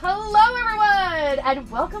and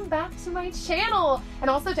welcome back to my channel. And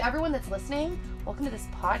also to everyone that's listening, welcome to this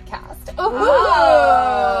podcast. Ooh,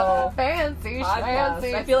 oh, fancy, podcast.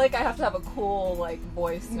 fancy. I feel like I have to have a cool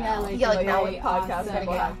voice now. Yeah, like now podcast. Awesome. Gonna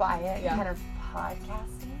get quiet, kind of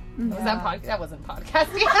podcasting. Yeah. Was that wasn't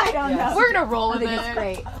podcasting. I don't know. We're gonna roll with it. It's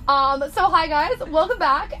great. So hi guys, welcome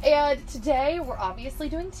back. And today we're obviously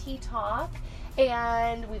doing tea talk,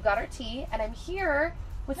 and we've got our tea, and I'm here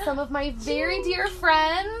with some of my very dear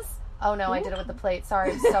friends. Oh no, I did it with the plate.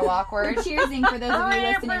 Sorry, it's so awkward. We're cheersing for those of you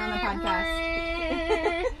listening on the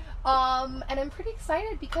podcast. And I'm pretty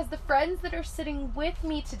excited because the friends that are sitting with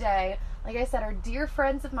me today, like I said, are dear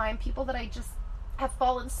friends of mine, people that I just have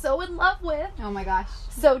fallen so in love with. Oh my gosh.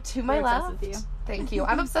 So to my We're left, obsessed with you. Thank you.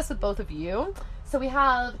 I'm obsessed with both of you. So we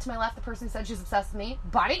have, to my left, the person who said she's obsessed with me,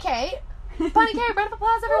 Bonnie Kate. Bonnie Kate, round of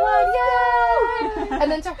applause, everyone. Yay!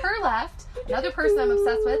 And then to her left, another person I'm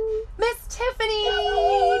obsessed with, Miss Tiffany.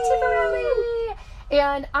 Tiffany.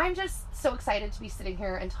 And I'm just so excited to be sitting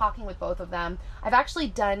here and talking with both of them. I've actually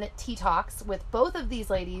done tea talks with both of these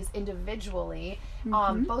ladies individually.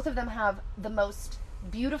 Both of them have the most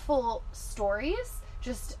beautiful stories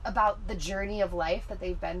just about the journey of life that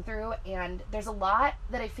they've been through, and there's a lot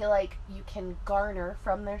that I feel like you can garner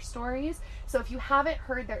from their stories. So if you haven't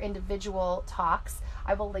heard their individual talks,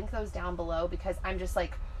 I will link those down below because I'm just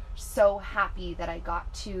so happy that I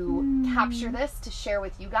got to capture this to share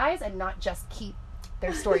with you guys and not just keep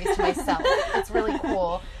their stories to myself. It's really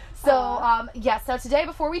cool. So, yes, so today,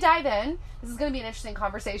 before we dive in, this is going to be an interesting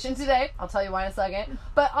conversation today. I'll tell you why in a second.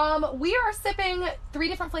 But we are sipping 3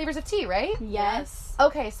 different flavors of tea, right? Yes.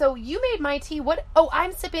 Okay, so you made my tea. What? Oh,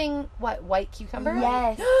 I'm sipping, what, white cucumber?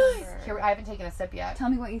 Yes. Here, I haven't taken a sip yet. Tell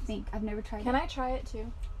me what you think. I've never tried Can it. I try it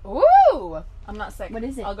too? Ooh! I'm not sick. What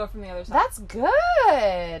is it? I'll go from the other side. That's good.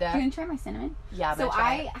 You're going to try my cinnamon? Yeah, I'm So gonna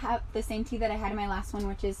try I it. have the same tea that I had in my last one,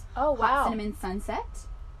 which is Oh, wow. hot cinnamon sunset.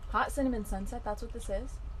 Hot cinnamon sunset, that's what this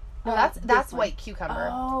is? No, this that's one. white cucumber.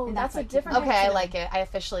 Oh, And that's that's a white different Okay, I cinnamon. like it. I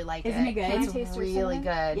officially like Isn't it good? Can I It's taste your really cinnamon?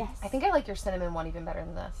 good. Yes. I think I like your cinnamon one even better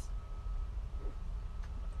than this.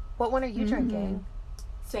 What one are you drinking?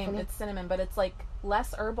 Same, Tiffany? it's cinnamon, but it's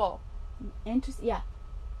less herbal. Interesting. Yeah.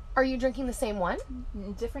 Are you drinking the same one?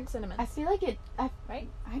 Different cinnamon. I feel like it, Right?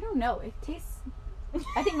 I don't know. It tastes,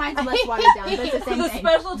 I think mine's less watered down, but it's the same The thing.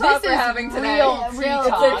 special talk This we're is having today. real tea Real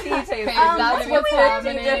talk. It's a tea taster. Okay, that's It's what's 50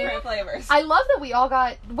 happening. different flavors. I love that we all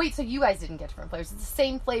got... Wait, so you guys didn't get different flavors. It's the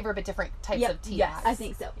same flavor, but different types Yep. of tea Yes. bags. I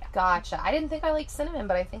think so. Yeah. Gotcha. I didn't think I liked cinnamon,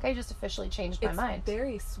 but I think I just officially changed my It's mind.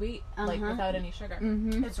 very sweet, Uh-huh. without any sugar.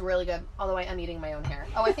 Mm-hmm. It's really good, although I am eating my own hair.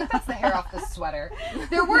 Oh, I think that's the hair off this sweater.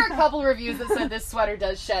 There were a couple reviews that said this sweater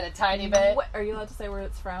does shed a tiny bit. What, are you allowed to say where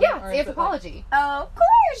it's from? Yeah, Or it's is it anthropology. Oh, of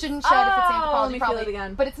course. Shouldn't shed if it's Oh, anthropology, let me feel probably. it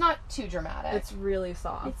again. But it's not too dramatic. It's really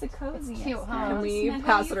soft. It's a cozy. It's cute, huh? Can we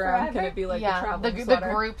pass it around? Can it be like a traveling the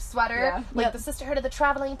sweater? group sweater, Yeah. like Yep. the sisterhood of the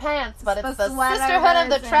traveling pants, but it's The the sweater sisterhood of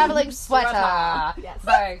the version. traveling sweater. Yes.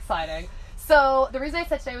 Very exciting. So the reason I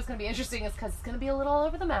said today was going to be interesting is because it's going to be a little all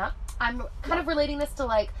over the map. I'm kind of relating this to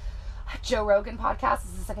Joe Rogan podcast.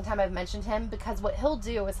 This is the second time I've mentioned him because what he'll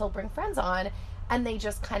do is he'll bring friends on and they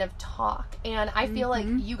just kind of talk. And I feel like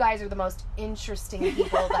you guys are the most interesting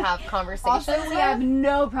people to have conversations Also, we with. have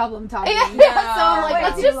no problem talking. Yeah, so I'm like, way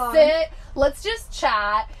let's too just long. sit, let's just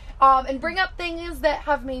chat, and bring up things that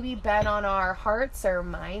have maybe been on our hearts or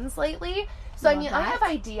minds lately. So, I Love mean, I that. have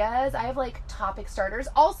ideas. I have, topic starters.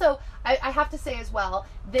 Also, I have to say as well,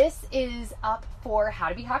 this is up for How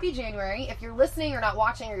to Be Happy January. If you're listening or not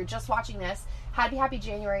watching or you're just watching this, How to Be Happy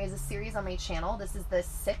January is a series on my channel. This is the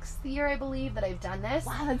 6th year, I believe, that I've done this.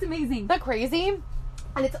 Wow, that's amazing. Isn't that crazy?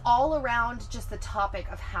 And it's all around just the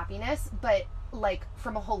topic of happiness, but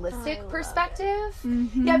from a holistic perspective.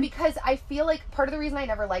 Mm-hmm. Yeah, because I feel like part of the reason I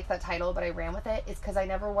never liked that title, but I ran with it, is because I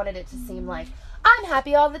never wanted it to seem like I'm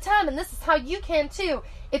happy all the time and this is how you can too.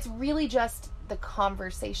 It's really just the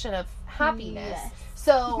conversation of happiness. Yes.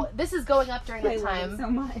 So this is going up during I that love time it so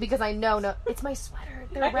much. because I know it's my sweater.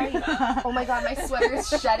 They're right. Oh my god, my sweater is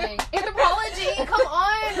shedding. Anthropology, come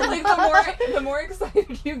on. The more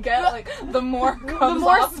excited you get, the more The comes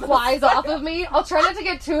more off the flies off of me. I'll try not to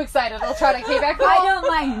get too excited. I'll try to keep back. I don't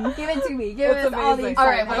mind. Give it to me. Give It's us all the amazing. All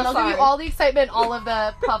right, excitement. well, then I'll give sorry. you all the excitement, all of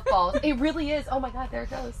the puffballs. It really is. Oh my god, there it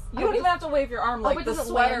goes. You don't even have to wave your arm. Hope it The doesn't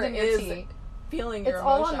sweater land in your is tea. feeling your It's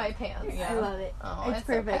all emotion. on my pants. Yeah. I love it. Oh, it's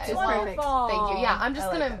perfect. okay. It's Well, perfect. Thank you. Yeah, I'm just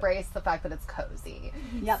I gonna like it. embrace the fact that it's cozy.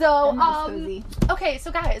 Yep. So, and it's cozy. Okay,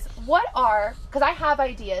 so guys, because I have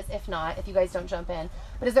ideas, if you guys don't jump in,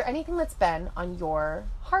 but is there anything that's been on your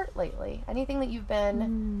heart lately? Anything that you've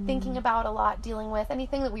been thinking about a lot, dealing with?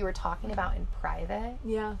 Anything that we were talking about in private?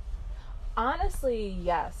 Yeah. Honestly,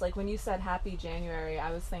 yes. Like, when you said Happy January,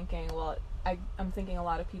 I was thinking, well, I'm thinking a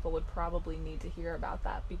lot of people would probably need to hear about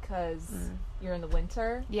that because you're in the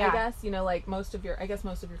winter, I guess. You know, like, most of your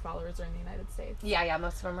followers are in the United States. Yeah,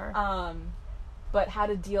 most of them are. But how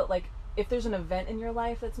to deal, like, if there's an event in your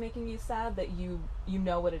life that's making you sad that you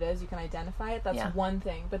know what it is, you can identify it, that's one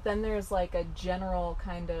thing. But then there's, like, a general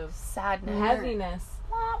kind of sadness, heaviness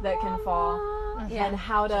that can fall. And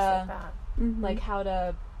how to, like, how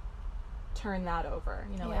to turn that over,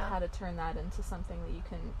 you know, like how to turn that into something that you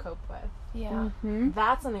can cope with.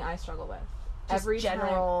 That's something I struggle with. Just every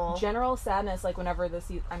general sadness, like whenever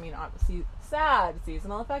obviously sad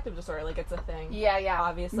seasonal affective disorder, like it's a thing,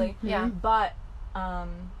 obviously, but I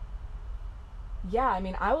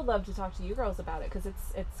mean, I would love to talk to you girls about it because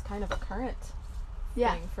it's kind of a current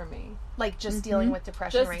thing for me, like just dealing with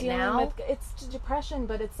depression now. It's depression,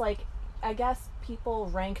 but it's like, I guess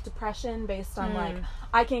people rank depression based on like,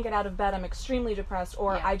 I can't get out of bed, I'm extremely depressed,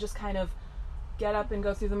 or I just kind of get up and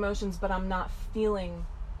go through the motions, but I'm not feeling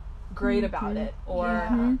great about it,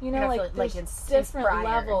 or you know, like there's different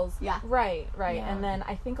levels. Right. And then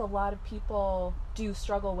I think a lot of people do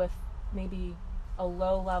struggle with maybe a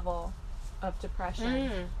low level of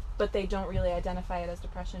depression, but they don't really identify it as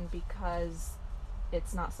depression because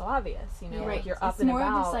it's not so obvious, you know, like you're up and about.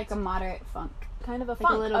 It's more just like a moderate funk. Kind of a like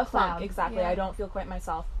funk. A little cloud. Exactly. I don't feel quite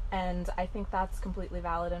myself. And I think that's completely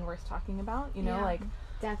valid and worth talking about, you know, like,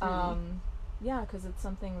 definitely. Because it's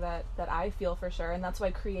something that I feel for sure. And that's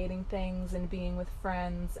why creating things and being with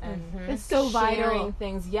friends and it's so sharing vital.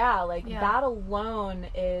 Things. That alone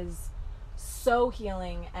is so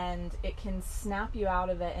healing, and it can snap you out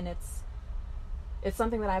of it. And it's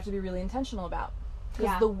something that I have to be really intentional about.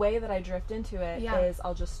 Because the way that I drift into it is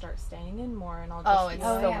I'll just start staying in more, and I'll just it's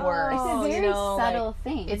the worst. It's a very subtle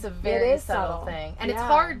thing. It's a very subtle thing. And it's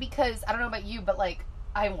hard because, I don't know about you, but like,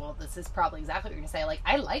 this is probably exactly what you're going to say. Like,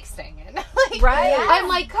 I like staying in. Like, I'm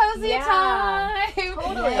like, cozy time.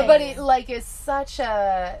 Totally. But it, like, is such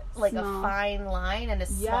a, like, a fine line and a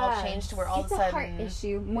small change to where all of a sudden... It's a heart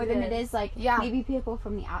issue more than it is, like, maybe people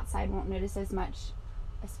from the outside won't notice as much,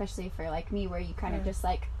 especially for, like, me, where you kind of just,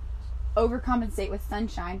 like, overcompensate with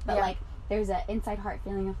sunshine, but like there's an inside heart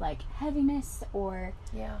feeling of like heaviness or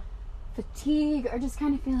fatigue, or just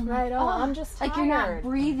kind of feeling like I'm just tired. Like you're not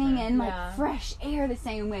breathing in like fresh air the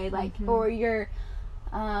same way, like or you're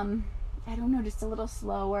I don't know, just a little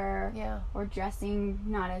slower, or dressing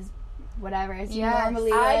not as whatever as you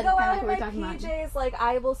normally would. I go out in my PJs, like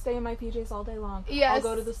I will stay in my PJs all day long. I'll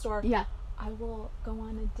go to the store. I will go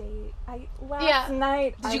on a date. Last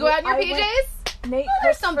night. Did you go out in your PJs? Nate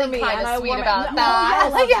there's something kind of sweet about that.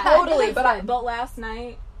 Totally. But last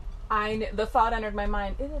night, the thought entered my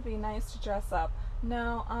mind, it would be nice to dress up.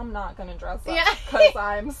 No, I'm not going to dress up because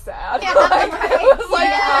I'm sad. It was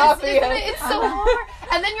obvious. It's so hard.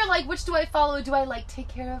 And then you're like, which do I follow? Do I like take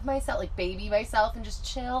care of myself, like baby myself and just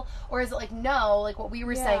chill? Or is it like, no, like what we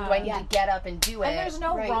were saying, do I need to get up and do it? And there's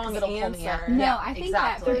no wrong answer. No, I think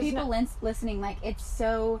that for people listening, like it's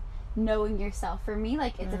so knowing yourself. For me,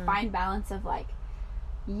 like it's a fine balance of like,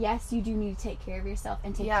 yes, you do need to take care of yourself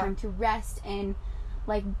and take time to rest and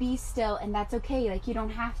like be still, and that's okay. Like you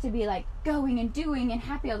don't have to be like going and doing and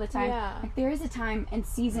happy all the time. Like there is a time and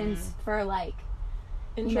seasons for like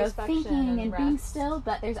thinking and being still,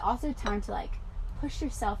 but there's also time to like push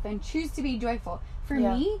yourself and choose to be joyful. For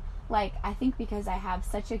me, like I think because I have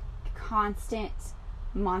such a constant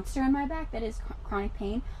monster in my back that is chronic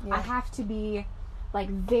pain, I have to be like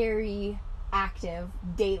very active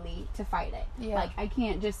daily to fight it. Like I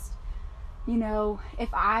can't just, you know, if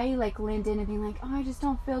I like land in and being like, oh, I just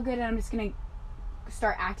don't feel good and I'm just gonna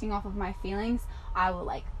start acting off of my feelings, I will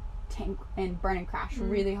like tank and burn and crash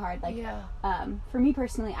really hard. Like for me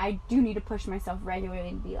personally, I do need to push myself regularly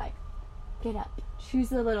and be like, get up, choose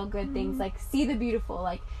the little good things, like see the beautiful,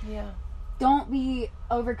 like don't be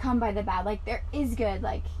overcome by the bad. Like there is good,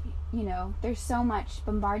 like, you know, there's so much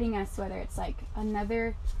bombarding us, whether it's like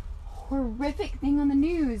another horrific thing on the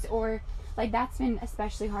news, or like that's been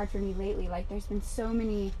especially hard for me lately. Like there's been so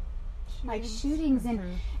many like shootings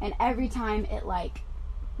and every time it like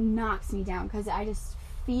knocks me down because I just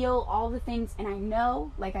feel all the things, and I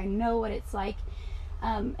know what it's like,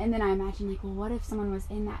 and then I imagine like, well, what if someone was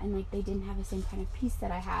in that and like they didn't have the same kind of peace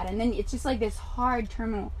that I had, and then it's just like this hard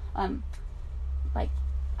terminal like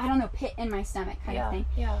I don't know, pit in my stomach kind of thing.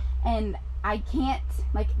 And I can't,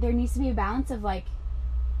 like there needs to be a balance of like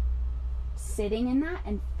sitting in that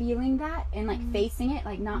and feeling that and like facing it,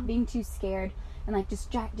 like not being too scared and like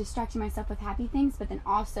distracting myself with happy things, but then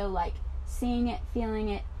also like seeing it, feeling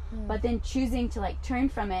it, but then choosing to like turn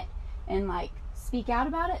from it and like speak out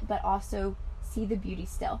about it, but also see the beauty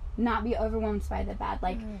still, not be overwhelmed by the bad,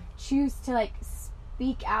 like choose to like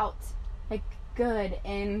speak out like good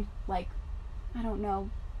and like, I don't know,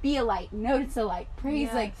 be a light, notice the light,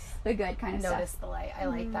 praise like the good kind of Notice stuff. the light. I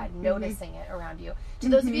like that. Noticing it around you. To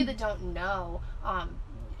those of you that don't know,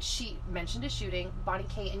 she mentioned a shooting, Bonnie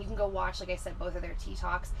Kate, and you can go watch, like I said, both of their Tea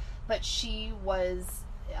Talks, but she was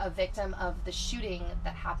a victim of the shooting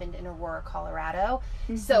that happened in Aurora, Colorado.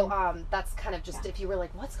 So that's kind of just if you were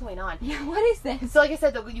like, what's going on? Yeah, what is this? So like I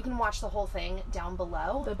said, you can watch the whole thing down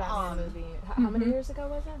below. The Batman movie. How many years ago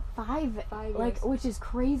was it? 5 years. Like, which is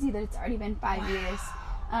crazy that it's already been 5 years.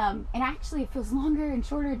 And actually, it feels longer and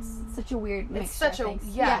shorter. It's such a weird mixture. It's such of a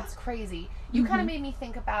things. it's crazy. You kind of made me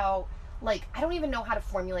think about, like, I don't even know how to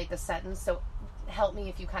formulate this sentence, so help me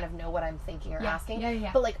if you kind of know what I'm thinking or asking.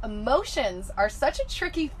 But like, emotions are such a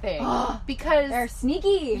tricky thing because they're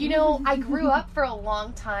sneaky. You know, I grew up for a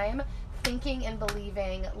long time thinking and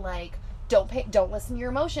believing like, don't listen to your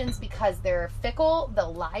emotions because they're fickle,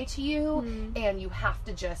 they'll lie to you, and you have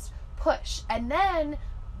to just push. And then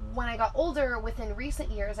when I got older, within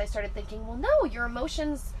recent years, I started thinking, well, no, your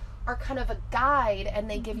emotions are kind of a guide and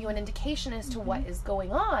they give you an indication as to what is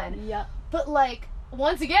going on. But like,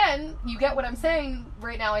 once again, you get what I'm saying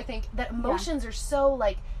right now. I think that emotions are so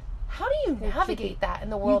like, how do you navigate that in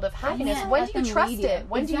the world of happiness? When do you trust it?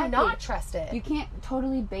 When do you not trust it? You can't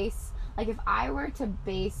totally base, like, if I were to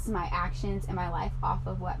base my actions and my life off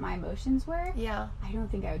of what my emotions were, I don't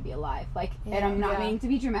think I would be alive. Like, and I'm not meaning to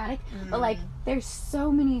be dramatic, but like, there's so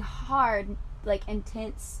many hard, like,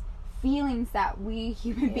 intense feelings that we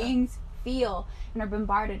human beings feel and are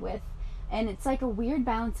bombarded with, and it's like a weird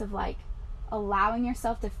balance of like allowing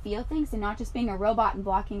yourself to feel things and not just being a robot and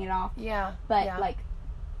blocking it off, but like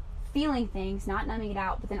feeling things, not numbing it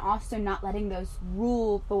out, but then also not letting those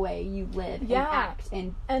rule the way you live and act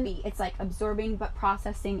and be. It's like absorbing but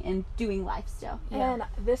processing and doing life still. And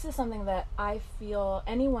this is something that I feel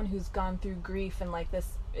anyone who's gone through grief, and like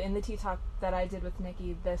this in the Tea Talk that I did with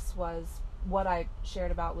Nikki, this was what I shared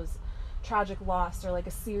about was tragic loss, or like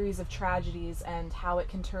a series of tragedies, and how it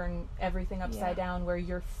can turn everything upside down, where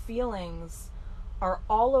your feelings are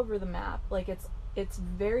all over the map. Like it's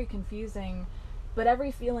very confusing, but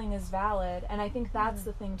every feeling is valid. And I think that's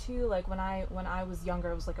the thing too. Like when I was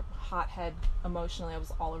younger, I was like a hothead emotionally. I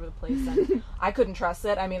was all over the place and I couldn't trust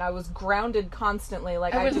it. I mean, I was grounded constantly.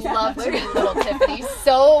 Like I would just love to be little Tiffany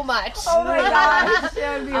so much. Oh my gosh,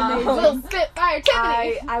 that would be amazing. Little Spitfire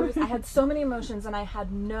Tiffany. I had so many emotions and I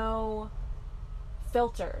had no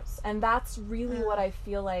filters, and that's really what I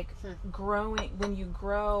feel like growing, when you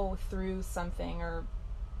grow through something or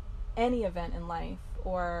any event in life,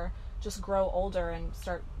 or just grow older and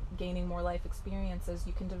start gaining more life experiences,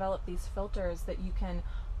 you can develop these filters that you can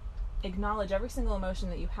acknowledge every single emotion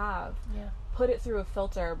that you have, put it through a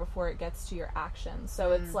filter before it gets to your actions.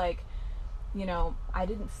 So it's like, you know, I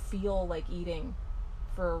didn't feel like eating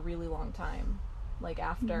for a really long time, like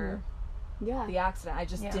after the accident. I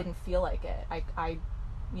just didn't feel like it. I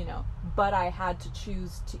you know, but I had to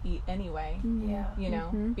choose to eat anyway, you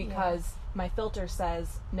know, because my filter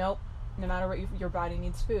says, nope, no matter what, your body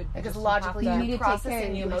needs food. Because logically you need to process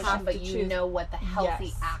the emotion, but you choose. know what the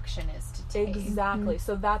healthy action is to take. Exactly.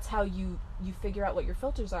 So that's how you figure out what your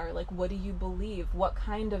filters are. Like, what do you believe? What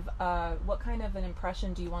kind of an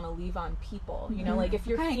impression do you want to leave on people? You know, like if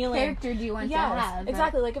you're what kind feeling, of character do you want to have?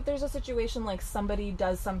 Exactly. Like if there's a situation like somebody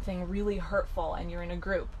does something really hurtful and you're in a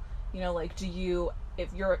group, you know, like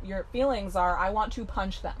if your feelings are, I want to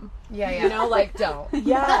punch them. You know, like don't.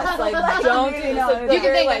 Yes, like don't. You can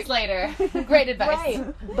thank us later. Great advice.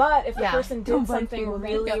 Right. But if the person did something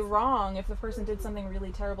really wrong, if the person did something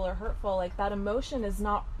really terrible or hurtful, like that emotion is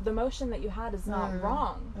not, the emotion that you had is not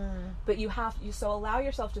wrong. But you so allow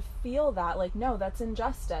yourself to feel that, like, no, that's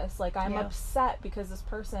injustice. Like, I'm upset because this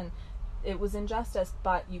person, it was injustice,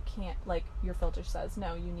 but you can't, like, your filter says,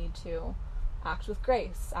 no, you need to act with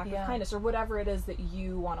grace, act with kindness, or whatever it is that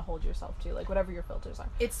you want to hold yourself to, like whatever your filters are.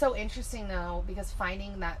 It's so interesting though, because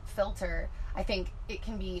finding that filter, I think it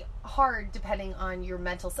can be hard depending on your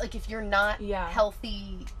mental, like if you're not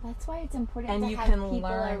healthy. That's why it's important and to you have can people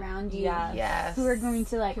learn, around you who are going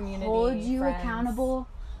to like hold you accountable,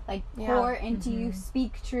 like pour into you,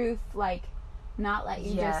 speak truth, like not let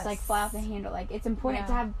you just like fly off the handle. Like it's important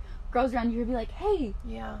to have girls around you who be like, hey,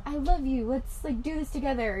 I love you, let's like do this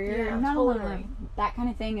together, you're not alone. That kind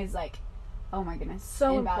of thing is like, oh my goodness,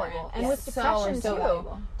 so invaluable. important. And with depression so too,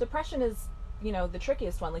 valuable. Depression is, you know, the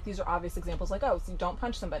trickiest one. Like these are obvious examples, like, oh, so you don't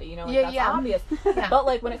punch somebody, you know, like that's obvious. But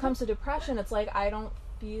like when it comes to depression, it's like, I don't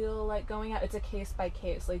feel like going out. It's a case by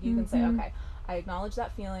case. Like you can say, okay, I acknowledge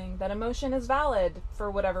that feeling, that emotion is valid for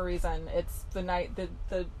whatever reason. It's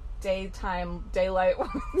the daylight Daylight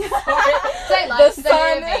the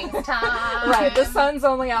savings time. Right, the sun's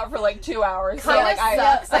only out for like 2 hours. Kind of like,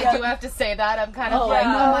 sucks. I do have to say that. I'm kind of like,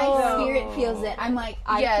 my spirit feels it. I'm like,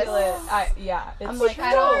 I feel it. It's I'm like, true.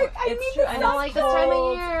 I don't. It's true. I don't like this time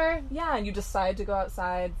of year. Yeah, and you decide to go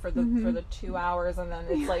outside for the 2 hours, and then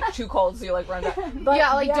it's like too cold, so you like run back. But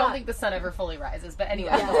don't think the sun ever fully rises. But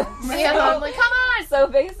anyway, I'm like, come on. So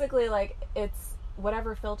basically, like, it's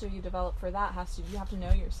whatever filter you develop for that you have to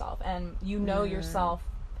know yourself, and you know yourself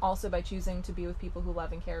also by choosing to be with people who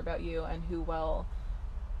love and care about you and who will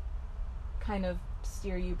kind of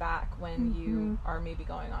steer you back when you are maybe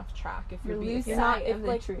going off track. If you're not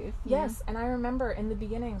the truth. Yes, and I remember in the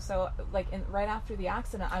beginning, so like right after the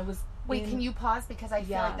accident, I was. Wait, can you pause? Because I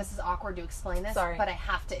feel like this is awkward to explain this. Sorry. But I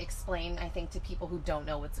have to explain, I think, to people who don't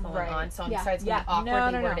know what's going on. So I'm sorry it's going to be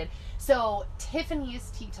awkwardly worded. So Tiffany's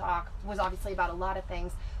Tea Talk was obviously about a lot of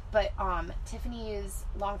things, but Tiffany's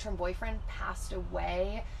long-term boyfriend passed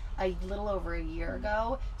away a little over a year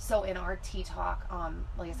ago. So in our Tea Talk,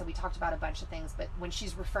 like I said, we talked about a bunch of things, but when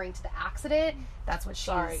she's referring to the accident, that's what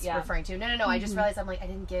she's referring to. No, I just realized I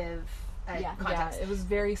didn't give... context. It was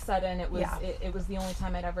very sudden. It was it was the only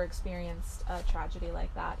time I'd ever experienced a tragedy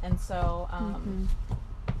like that, and so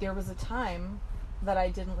there was a time that I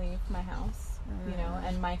didn't leave my house,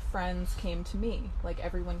 and my friends came to me, like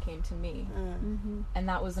everyone came to me, and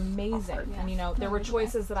that was amazing. And there were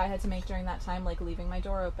choices that I had to make during that time, like leaving my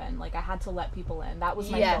door open, like I had to let people in. That was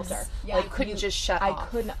my filter. Like couldn't just shut off. I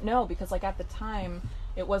couldn't. No, because like at the time,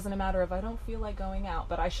 it wasn't a matter of I don't feel like going out,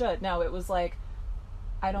 but I should. No, it was like,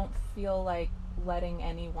 I don't feel like letting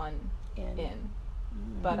anyone in,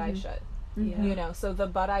 but I should. So the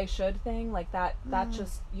but I should thing, like that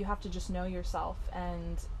just, you have to just know yourself.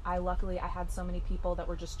 And luckily I had so many people that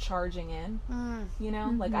were just charging in,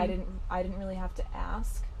 like I didn't really have to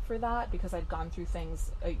ask for that, because I'd gone through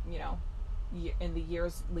things, in the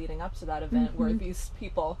years leading up to that event where these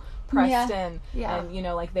people pressed in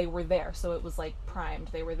and like they were there, so it was like primed,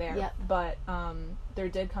 they were there. But there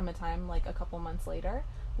did come a time, like a couple months later,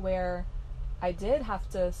 where I did have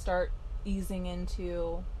to start easing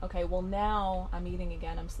into, okay, well now I'm eating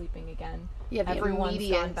again, I'm sleeping again, everyone's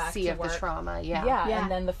gone back to work. The trauma, and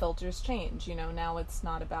then the filters change. Now it's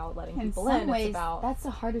not about letting people in. It's about, that's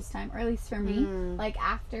the hardest time, or at least for me. Like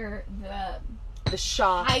after the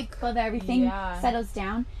shock, hype of everything settles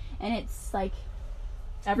down, and it's like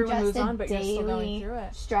everyone just moves on, but you're still going through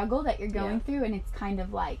it. Struggle that you're going through, and it's kind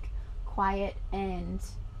of like quiet and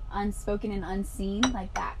unspoken and unseen,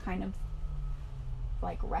 like that kind of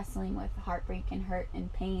like wrestling with heartbreak and hurt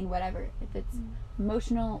and pain, whatever, if it's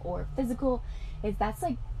emotional or physical, that's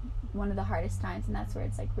like one of the hardest times. And that's where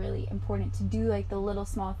it's like really important to do like the little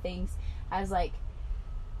small things, as like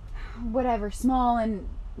whatever small and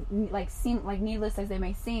like seem like needless as they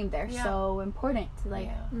may seem, they're so important to like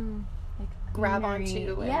grab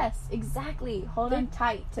onto. Yes, exactly. Hold on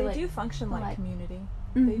tight to they do function like community.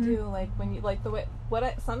 They do, like when you like the way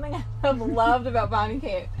something I have loved about Bonnie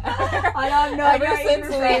Kate. I don't know. Ever since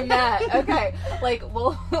we met, okay, like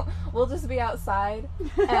we'll just be outside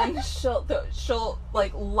and she'll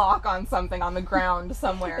like lock on something on the ground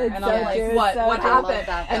somewhere, and I'm like, what happened?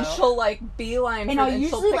 And she'll like beeline, and I'll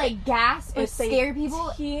usually like gasp or scare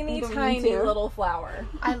people. Teeny tiny little flower.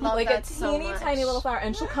 I love like that a teeny tiny little flower,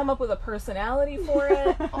 and she'll come up with a personality for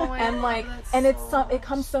it, and like, and it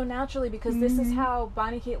comes so naturally, because this is how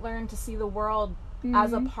Bonnie Kate learned to see the world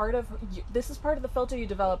as a part of this is part of the filter you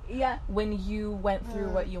develop when you went through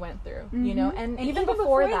what you went through, and even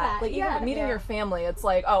before that, like even meeting your family, it's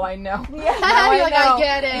like, oh, I know. I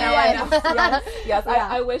get it. Now I know. Yes.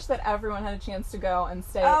 I wish that everyone had a chance to go and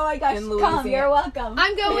stay in Louisiana. Come, you're welcome.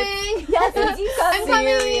 I'm going. Yes, you come. I'm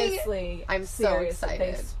coming. Seriously. I'm so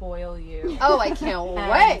excited. They spoil you. Oh, I can't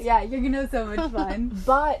wait. Yeah, you're gonna have so much fun.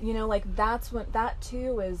 But, like that's what, that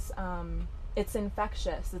too is, it's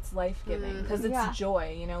infectious, it's life-giving, because it's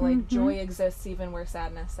joy, like joy exists even where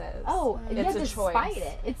sadness is. It's a choice. Despite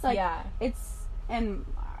it. It's like, and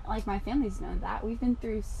like my family's known that. We've been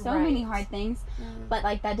through so many hard things, but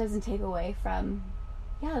like that doesn't take away from,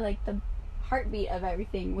 like the heartbeat of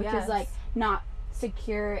everything, which is like not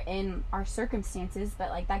secure in our circumstances, but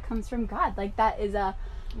like that comes from God. Like that is a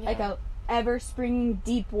ever springing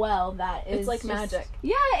deep well that is, it's like just, magic.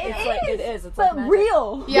 Yeah, it is. It's but like magic.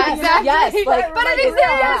 real. Yeah, exactly. Yes, like, but it is real.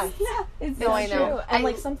 Yeah, it's no, I know. true. And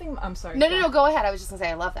like something. I'm sorry. No. Go ahead. I was just gonna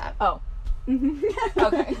say I love that. Oh.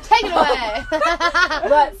 Okay. Take it away.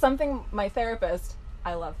 But something my therapist,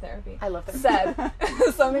 I love therapy. Said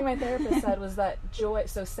something my therapist said was that joy.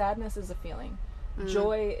 So sadness is a feeling.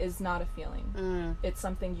 Joy is not a feeling. It's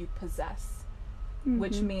something you possess,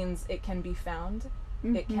 which means it can be found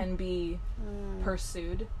it can be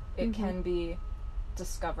pursued, it can be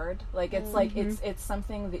discovered. Like it's like it's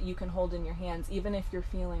something that you can hold in your hands even if you're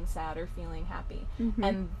feeling sad or feeling happy.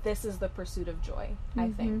 And this is the pursuit of joy, I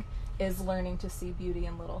think, is learning to see beauty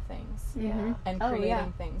in little things. And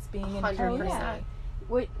creating things, being in community.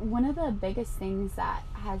 One of the biggest things that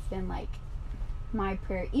has been like my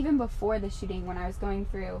prayer, even before the shooting, when I was going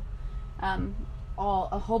through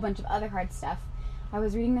a whole bunch of other hard stuff, I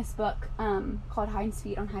was reading this book called Hind's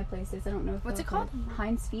Feet on High Places. I don't know if what's it called?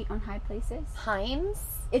 Hind's Feet on High Places. Hind's?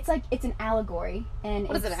 It's an allegory, and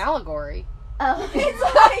what is an allegory? It's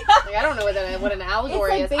like I don't know what an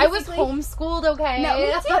allegory like is. I was homeschooled, okay? No,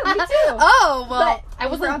 me too. Oh, well, But I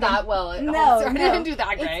wasn't that well at no, I didn't do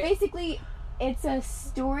that great. It's a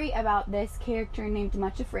story about this character named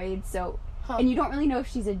Much Afraid. So, and you don't really know if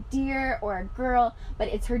she's a deer or a girl, but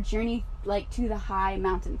it's her journey like to the high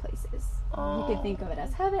mountain places. You could think of it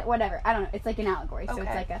as heaven, whatever. I don't know. It's like an allegory, so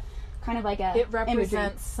it's like a kind of like a. It represents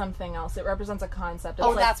imagery. Something else. It represents a concept.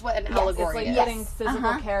 It's that's what an allegory is. It's like is. getting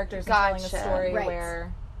physical characters and telling a story right.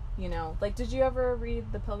 where, you know, like, did you ever read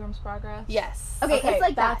The Pilgrim's Progress? Yes. Okay, it's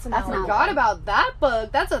like that's an allegory. I forgot about that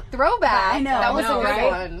book. That's a throwback. I know. That was a good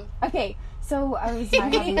right? one. Okay, so I was I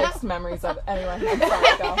have mixed memories of it. Anyway, I'm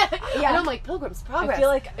sorry, go. Yeah. And I'm like, Pilgrim's Progress. I feel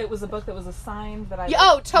like it was a book that was assigned that I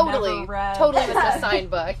totally. never read. Totally was an assigned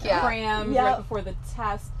book. Yeah. Crammed right before the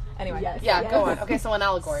test. Anyway. Go on. Okay, so an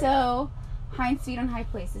allegory. So, Hind's Feet on High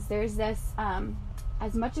Places. There's this,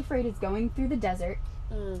 as Much Afraid is going through the desert,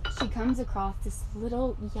 she comes across this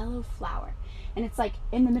little yellow flower. And it's like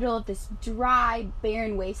in the middle of this dry,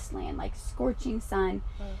 barren wasteland, like scorching sun.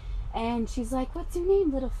 And she's like, "What's your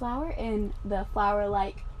name, little flower?" And the flower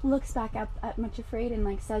like looks back up at Much Afraid and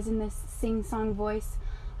like says in this sing-song voice,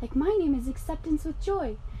 like, "My name is Acceptance with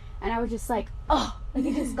Joy." And I was just like, oh, like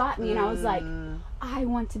it just got me. And I was like, I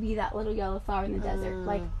want to be that little yellow flower in the desert.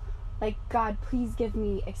 Like, God, please give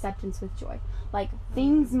me acceptance with joy. Like,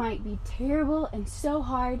 things might be terrible and so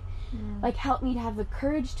hard. Like, help me to have the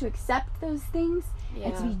courage to accept those things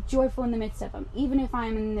and to be joyful in the midst of them. Even if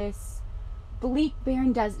I'm in this bleak,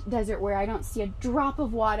 barren desert where I don't see a drop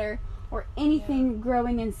of water or anything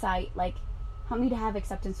growing in sight. Like, help me to have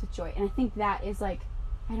acceptance with joy. And I think that is, like,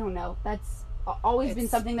 I don't know, that's always been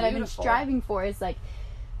something that I've been striving for, is, like,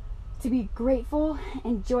 to be grateful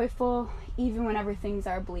and joyful even whenever things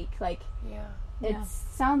are bleak. Like, it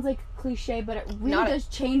sounds like cliche, but it really does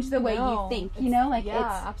change the way you think, you know? Like,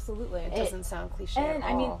 absolutely. It doesn't sound cliche and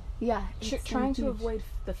at all. I mean, trying to avoid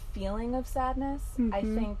the feeling of sadness, I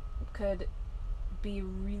think, could be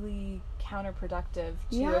really counterproductive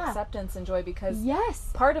to acceptance and joy, because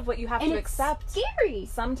part of what you have to accept scary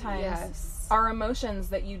sometimes are emotions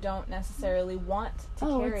that you don't necessarily want to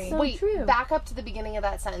carry. It's so Wait, true. back up to the beginning of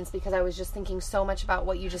that sentence, because I was just thinking so much about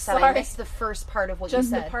what you just said. I missed the first part of what you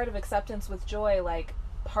said. Just the part of acceptance with joy, like,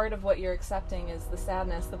 part of what you're accepting is the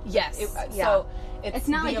sadness. So it's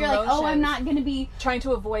not like you're like, oh, I'm not going to be trying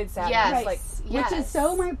to avoid sadness. Which is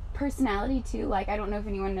so my personality too. Like, I don't know if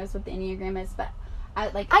anyone knows what the Enneagram is, but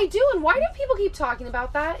I do. And why do people keep talking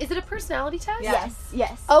about that? Is it a personality test?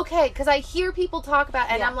 Yes. Okay, because I hear people talk about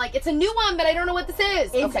it, and I'm like, it's a new one, but I don't know what this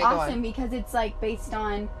is. It's awesome because it's like based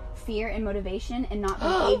on fear and motivation and not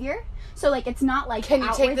behavior. So, like, it's not like can you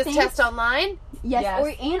take this test online? Yes.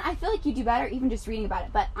 And I feel like you do better even just reading about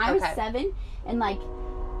it. But I'm 7, and like,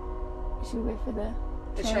 should we wait for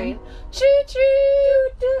the train? Choo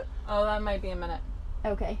choo. Oh, that might be a minute.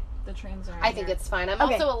 Okay. The trains are. I think it's fine. I'm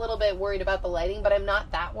also a little bit worried about the lighting, but I'm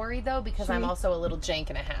not that worried though, because I'm also a little jank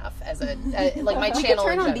and a half as a like my channel.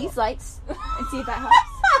 Turn on these lights and see if that helps.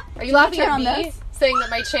 Are you laughing at me saying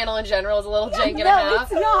that my channel in general is a little jank and a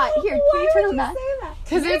half? No, it's not. Here, can you turn on that?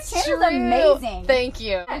 Because it's true. Amazing. Thank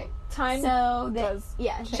you. Okay. Time does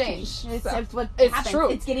change. It's what it's happens. True.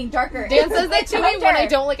 It's getting darker. Dan says that to me when I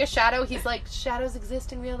don't like a shadow. He's like, shadows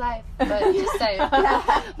exist in real life, but just saying.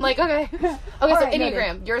 I'm like, okay. So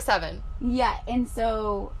Enneagram, you're a 7. Yeah, and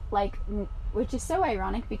so like, which is so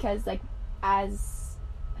ironic because like, as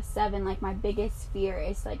a 7, like my biggest fear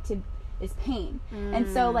is like is pain, and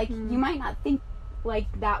so like you might not think like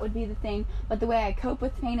that would be the thing, but the way I cope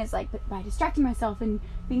with pain is like by distracting myself and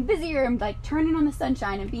being busier and like turning on the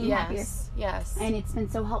sunshine and being happier. Yes. And it's been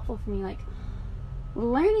so helpful for me, like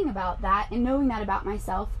learning about that and knowing that about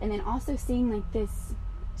myself, and then also seeing like this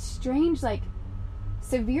strange, like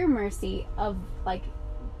severe mercy of like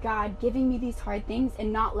God giving me these hard things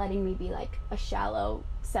and not letting me be like a shallow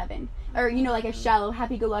 7, or you know, like a shallow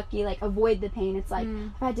happy-go-lucky, like avoid the pain. It's like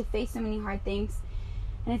I've had to face so many hard things,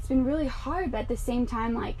 And it's been really hard, but at the same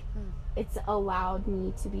time, like, it's allowed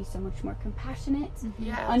me to be so much more compassionate,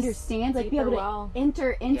 understand, like, be able to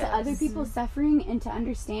enter into other people's suffering and to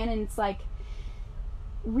understand. And it's, like,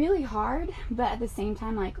 really hard, but at the same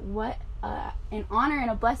time, like, what an honor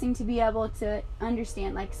and a blessing to be able to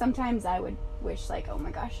understand. Like, sometimes I would wish, like, oh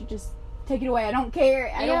my gosh, just take it away. I don't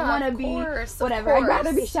care. I don't want to be whatever. I'd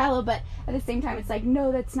rather be shallow. But at the same time, it's like,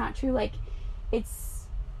 no, that's not true. Like, it's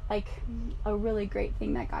like a really great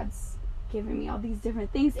thing that God's given me all these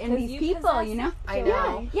different things and these people, you know? I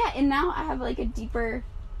know. Yeah, and now I have, like, a deeper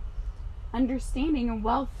understanding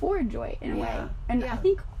and for joy in a way. And I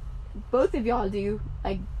think both of y'all do,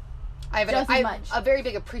 like, I have a very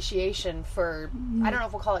big appreciation for, I don't know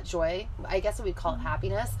if we'll call it joy. I guess we'd call it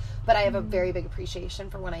happiness. But I have a very big appreciation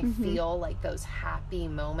for when I feel like those happy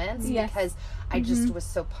moments because I just was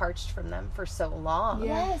so parched from them for so long.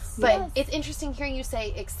 But it's interesting hearing you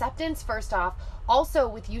say acceptance first off. Also,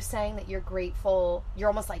 with you saying that you're grateful, you're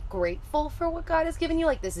almost like grateful for what God has given you,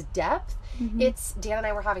 like this depth. It's, Dan and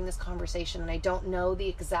I were having this conversation, and I don't know the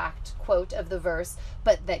exact quote of the verse,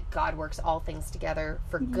 but that God works all things together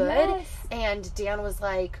for good. And Dan was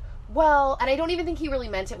like, well, and I don't even think he really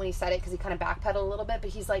meant it when he said it, because he kind of backpedaled a little bit, but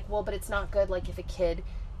he's like, well, but it's not good, like, if a kid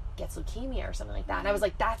gets leukemia or something like that. And I was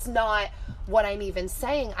like, that's not what I'm even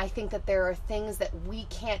saying. I think that there are things that we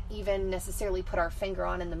can't even necessarily put our finger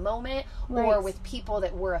on in the moment, or with people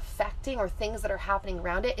that we're affecting, or things that are happening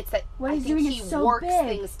around it. It's that I think he works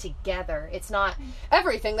things together. It's not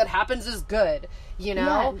everything that happens is good, you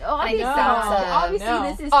know? Obviously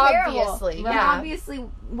this is terrible. Obviously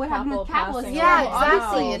what happened with capitalism.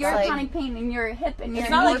 Obviously you're like, chronic pain in your hip and your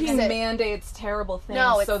It's not like he mandates terrible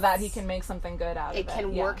things so that he can make something good out of it. It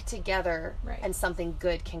can work together and something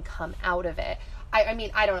good can come out of it. I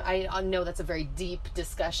mean, I know that's a very deep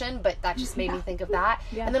discussion, but that just made me think of that.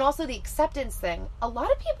 And then also the acceptance thing. A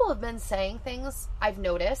lot of people have been saying things, I've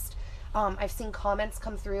noticed. I've seen comments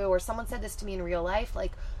come through, or someone said this to me in real life,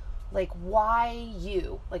 like, why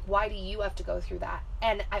you? Like, why do you have to go through that?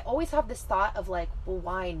 And I always have this thought of, like, well,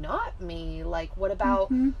 why not me? Like, what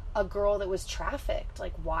about a girl that was trafficked?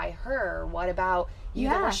 Like, why her? What about you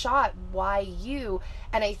that were shot? Why you?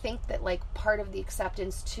 And I think that, like, part of the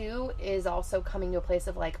acceptance, too, is also coming to a place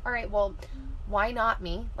of, like, all right, well, why not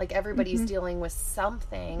me? Like, everybody's dealing with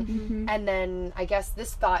something. And then I guess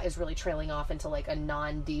this thought is really trailing off into, like, a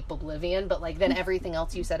non-deep oblivion, but, like, then everything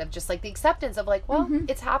else you said of just, like, the acceptance of, like, well,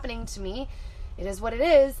 it's happening to me. It is what it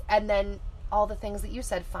is. And then all the things that you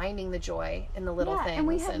said, finding the joy in the little things. And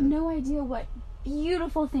we have no idea what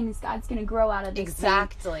beautiful things God's going to grow out of this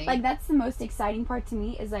thing. Like, that's the most exciting part to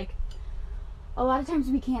me, is, like, a lot of times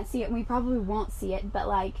we can't see it, and we probably won't see it, but,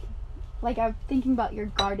 like I'm thinking about your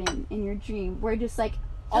garden in your dream, where just, like,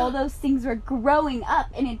 all those things were growing up,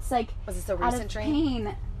 and it's, like, was this a recent dream?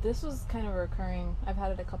 Pain. This was kind of recurring. I've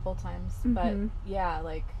had it a couple times, but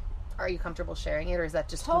like, are you comfortable sharing it, or is that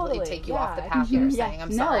just completely take you off the path you're saying?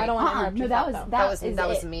 I'm sorry. I don't want to interrupt you. That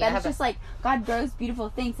was me. That's just like God grows beautiful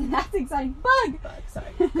things, and that's exciting. Bug.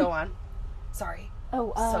 Sorry. Go on. Sorry.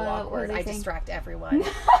 Oh, so awkward. I distract everyone. No,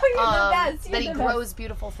 you're the best. That he grows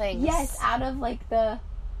beautiful things. Yes, out of, like, the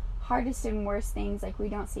hardest and worst things. Like, we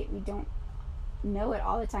don't see it, we don't know it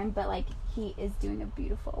all the time, but, like, he is doing a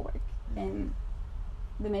beautiful work in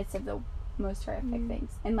the midst of the most horrific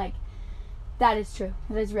things. And, like, that is true.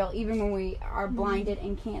 That is real. Even when we are blinded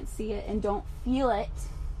and can't see it and don't feel it,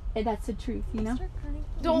 that's the truth, you know?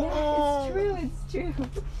 It's true. It's true.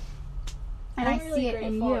 And I really see it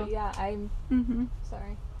in you. Yeah, I'm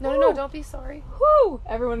sorry. No, don't be sorry. Woo!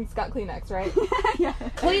 Everyone's got Kleenex, right?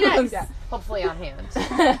 Kleenex. Hopefully on hand.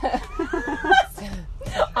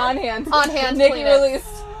 On hand. On hand. Nikki Kleenex.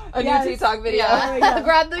 released a new TikTok video.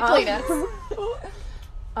 Grab the Kleenex.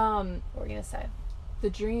 What were you gonna say? The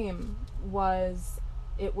dream was,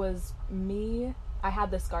 it was me. I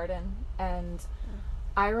had this garden, and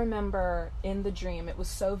I remember in the dream, it was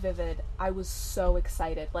so vivid. I was so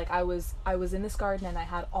excited. Like, I was in this garden, and I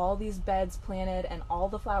had all these beds planted, and all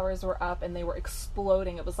the flowers were up, and they were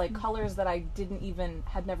exploding. It was like colors that I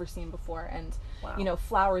had never seen before, and you know,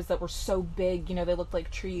 flowers that were so big, you know, they looked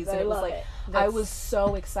like trees. And it was like, I was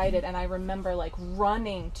so excited, and I remember, like,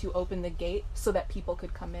 running to open the gate so that people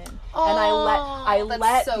could come in. And I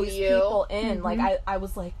let these people in. Like, I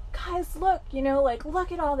was like, guys, look, you know, like,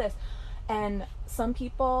 look at all this. And some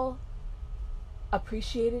people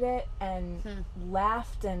appreciated it and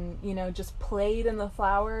laughed and, you know, just played in the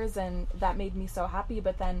flowers, and that made me so happy.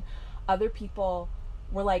 But then other people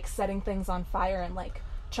were, like, setting things on fire and, like,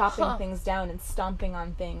 chopping things down and stomping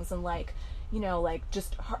on things and, like, you know, like,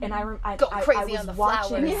 just, and I was crazy on the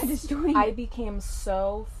watching flowers. I became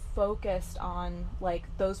so focused on like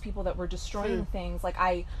those people that were destroying things. Like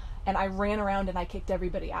I ran around and I kicked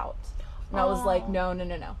everybody out. And I was like, no.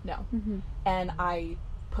 Mm-hmm. And I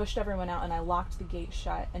pushed everyone out and I locked the gate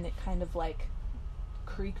shut, and it kind of like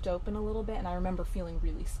creaked open a little bit, and I remember feeling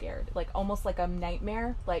really scared, like almost like a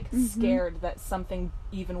nightmare, like scared that something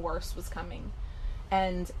even worse was coming.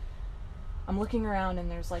 And I'm looking around and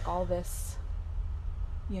there's like all this,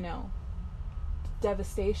 you know,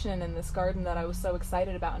 devastation in this garden that I was so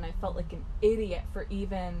excited about, and I felt like an idiot for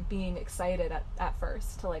even being excited at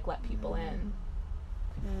first to like let people in.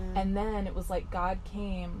 And then it was like God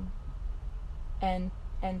came and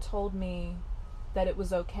told me that it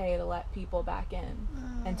was okay to let people back in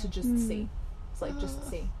and to just see. It's like, just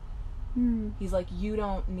see. He's like, you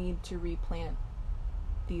don't need to replant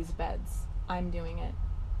these beds. I'm doing it.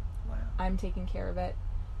 Wow. I'm taking care of it.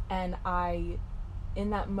 And I,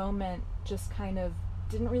 in that moment, just kind of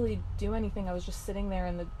didn't really do anything. I was just sitting there,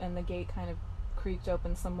 and the gate kind of creaked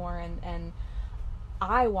open some more, and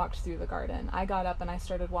I walked through the garden. I got up and I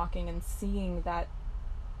started walking and seeing that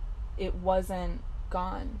it wasn't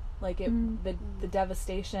gone. Like the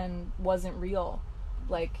devastation wasn't real.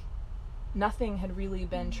 Like nothing had really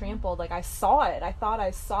been trampled. Like I saw it. I thought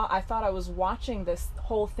I was watching this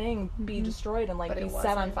whole thing be destroyed and like be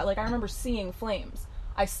set on fire. Like I remember seeing flames.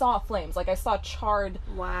 I saw flames. Like I saw charred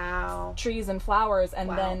trees and flowers, and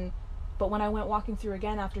then but when I went walking through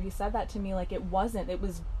again after he said that to me, like it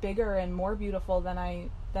was bigger and more beautiful than I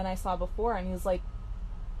saw before. And he was like,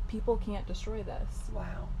 people can't destroy this.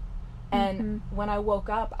 Wow. And when I woke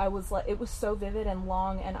up, I was like, it was so vivid and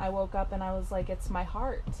long, and I woke up and I was like, it's my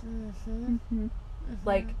heart.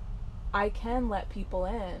 Like I can let people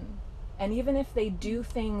in, and even if they do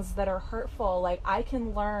things that are hurtful, like I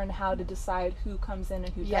can learn how to decide who comes in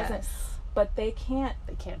and who doesn't. But they can't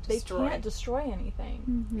destroy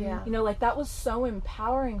anything. Yeah. You know, like that was so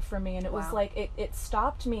empowering for me, and it was like it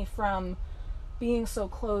stopped me from being so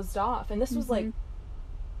closed off. And this was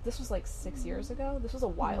like 6 years ago. This was a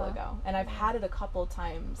while ago, and I've had it a couple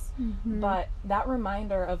times. But that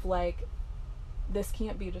reminder of like, this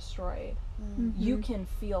can't be destroyed. You can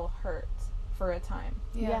feel hurt for a time.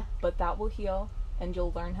 But that will heal, and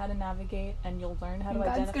you'll learn how to navigate, and you'll learn how to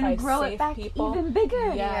identify grow safe it back people. Even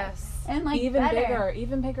bigger. Yes. And like even better.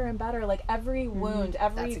 bigger and better. Like every wound,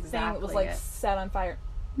 everything was like set on fire.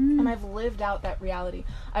 And I've lived out that reality.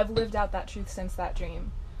 I've lived out that truth since that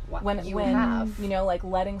dream. When you know, like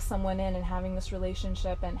letting someone in and having this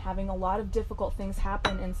relationship and having a lot of difficult things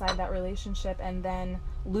happen inside that relationship, and then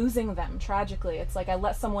losing them tragically. It's like I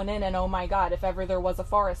let someone in, and oh my God, if ever there was a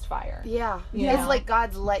forest fire. It's like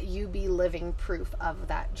God's let you be living proof of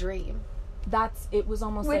that dream. It was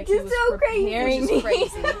almost Which like he is was so preparing Which is me.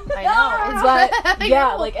 crazy. I know. But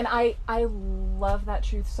yeah, like, and I love that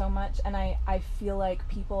truth so much, and I feel like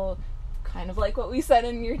people, kind of like what we said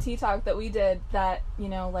in your tea talk that we did, that, you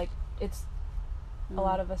know, like it's a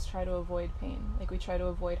lot of us try to avoid pain. Like we try to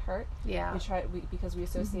avoid hurt. Because we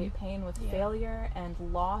associate pain with failure and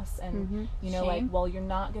loss, and you know, shame. Like, well, you're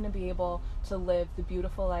not going to be able to live the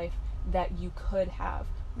beautiful life that you could have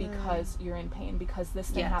because you're in pain, because this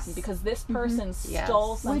thing happened, because this person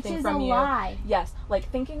stole something from you. Which is a lie. Yes, like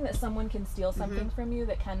thinking that someone can steal something from you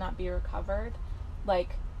that cannot be recovered.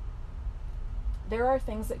 Like, there are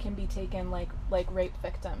things that can be taken, like rape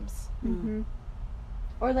victims.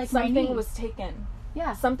 Or like something was taken.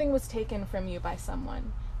 Yeah. Something was taken from you by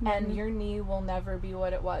someone, and your knee will never be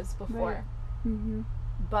what it was before.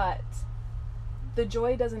 But the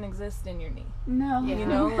joy doesn't exist in your knee. No. You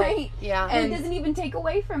know, like, and it doesn't even take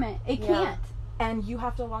away from it. It can't. And you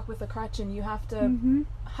have to walk with a crutch, and you have to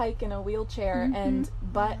hike in a wheelchair,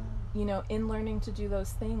 but you know, in learning to do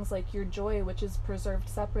those things, like your joy, which is preserved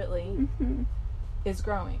separately, is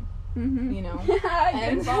growing. You know,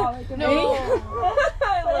 and I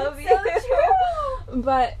love you. So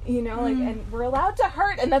but you know, like, and we're allowed to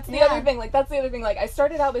hurt, and that's the other thing. Like, that's the other thing. Like, I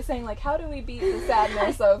started out by saying, like, how do we beat the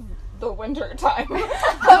sadness of the winter time?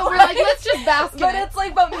 But we're like, let's just bask in it. But it's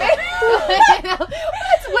like, but maybe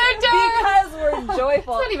it's winter because we're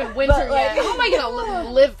joyful. It's not even winter yet. How am I gonna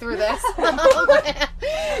live through this?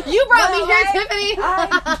 You brought me here, Tiffany.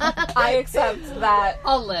 I accept that.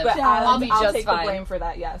 I'll live. But I'll be just take fine. The blame for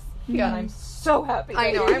that. Yes. Yeah. And I'm so happy.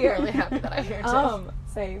 I know. I'm really happy that I'm here too.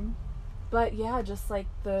 Same. But yeah, just like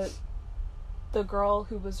the girl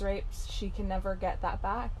who was raped, she can never get that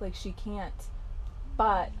back. Like, she can't.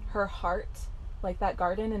 But her heart, like that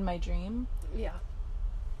garden in my dream,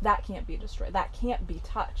 that can't be destroyed. That can't be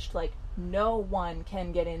touched. Like, no one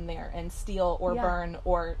can get in there and steal or burn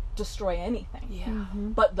or destroy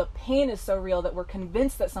anything. But the pain is so real that we're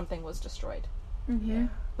convinced that something was destroyed.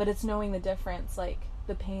 But it's knowing the difference. Like,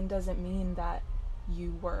 the pain doesn't mean that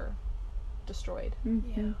you were destroyed.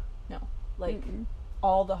 Mm-hmm. No. Like,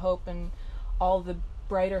 all the hope and all the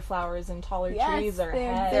brighter flowers and taller trees are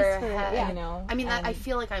ahead. They're ahead. You know? I mean, I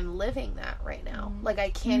feel like I'm living that right now. Like, I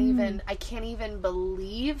can't even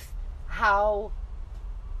believe how,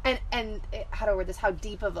 and how to word this, how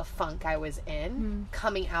deep of a funk I was in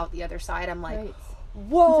coming out the other side. I'm like,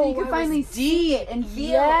 whoa, so you can finally see it and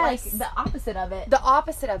feel like the opposite of it. The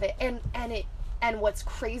opposite of it. And what's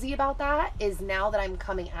crazy about that is now that I'm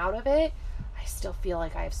coming out of it, I still feel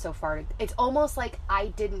like I have so far to, it's almost like I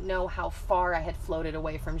didn't know how far I had floated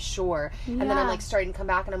away from shore. And then I'm like starting to come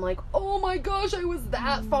back and I'm like, oh my gosh, I was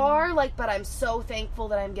that far. Like, but I'm so thankful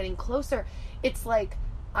that I'm getting closer. It's like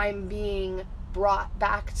I'm being brought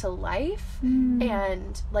back to life.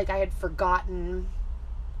 And like I had forgotten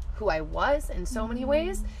who I was in so many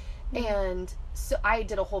ways. And so I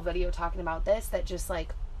did a whole video talking about this, that just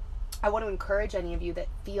like, I want to encourage any of you that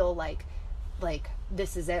feel like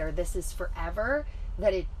this is it or this is forever,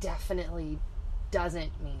 that it definitely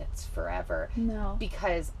doesn't mean it's forever. No.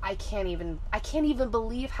 Because I can't even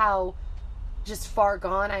believe how just far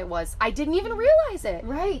gone I was. I didn't even realize it.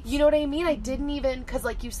 Right. You know what I mean? I didn't even, because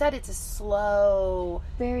like you said, it's a slow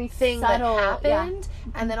very thing subtle, that happened.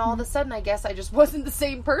 And then all of a sudden, I guess I just wasn't the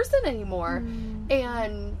same person anymore.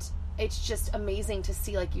 And it's just amazing to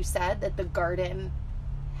see, like you said, that the garden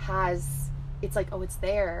has, it's like, oh, it's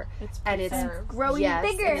there. It's growing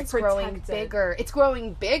bigger. And it's growing bigger. It's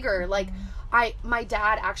growing bigger. Like, my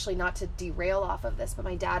dad, actually, not to derail off of this, but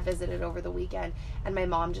my dad visited over the weekend, and my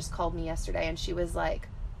mom just called me yesterday, and she was like,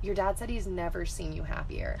 your dad said he's never seen you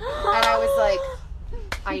happier. And I was like,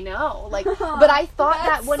 I know, like, but I thought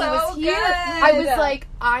that when he was here, I was like,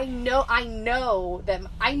 I knew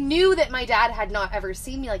that my dad had not ever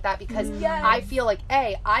seen me like that, because I feel like,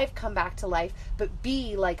 A, I've come back to life, but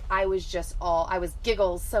B, like, I was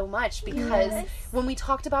giggles so much, because when we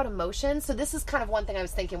talked about emotions, so this is kind of one thing I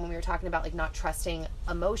was thinking when we were talking about, like, not trusting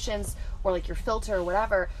emotions, or like your filter or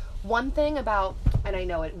whatever. One thing about, and I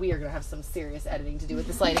know we are going to have some serious editing to do with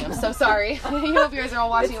this lighting. I'm so sorry. I hope you guys are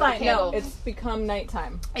all watching with a candle. No, it's become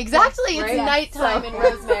nighttime. Exactly. It's nighttime in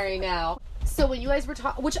Rosemary now. So when you guys were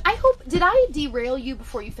talking, which I hope, did I derail you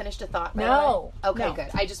before you finished a thought? No. Okay, good.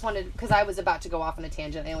 I just wanted, because I was about to go off on a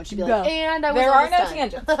tangent, and she'd be like, and I was there almost are no done.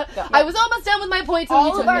 tangents. I was almost done with my points.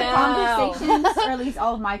 All of our conversations, or at least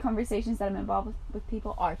all of my conversations that I'm involved with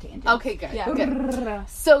people, are tangents. Okay, good. Yeah. Good.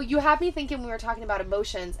 So you had me thinking, when we were talking about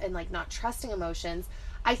emotions and like not trusting emotions,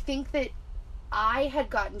 I think that I had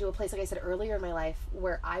gotten to a place, like I said earlier in my life,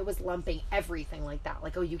 where I was lumping everything like that.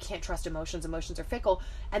 Like, oh, you can't trust emotions. Emotions are fickle.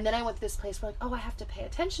 And then I went to this place where, like, oh, I have to pay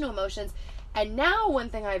attention to emotions. And now one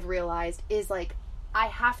thing I've realized is, like, I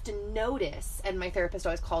have to notice, and my therapist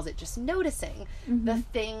always calls it just noticing, the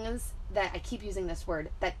things that, I keep using this word,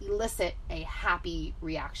 that elicit a happy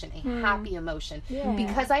reaction, a happy emotion. Yeah.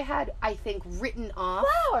 Because I had, I think, written off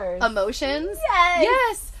emotions.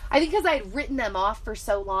 Yes. I think because I had written them off for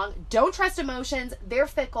so long. Don't trust emotions. They're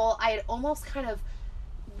fickle. I had almost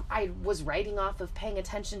I was writing off of paying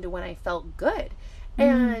attention to when I felt good.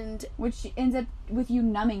 And which ends up with you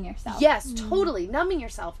numbing yourself. Yes, totally. Numbing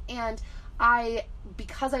yourself. And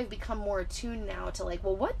because I've become more attuned now to, like,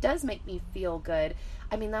 well, what does make me feel good?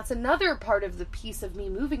 I mean, that's another part of the piece of me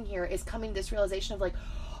moving here, is coming to this realization of, like,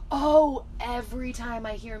 oh, every time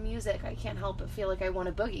I hear music, I can't help but feel like I want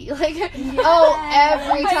to boogie. Like,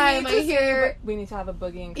 every time I hear... We need to have a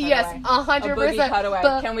boogie and cutaway. Yes, 100%. A boogie cutaway.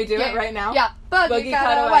 Can we do it right now? Yeah. Boogie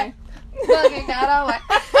cutaway. Boogie cutaway.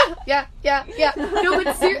 Yeah. No,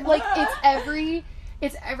 but like,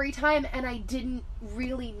 it's every time, and I didn't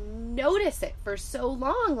really notice it for so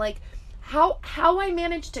long. Like, how I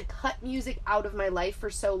managed to cut music out of my life for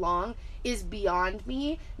so long is beyond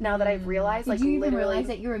me, now that I've realized. Did you even realize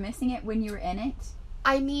that you were missing it when you were in it?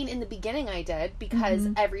 I mean, in the beginning I did, because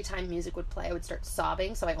every time music would play, I would start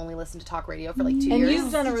sobbing, so I only listened to talk radio for like 2 years. And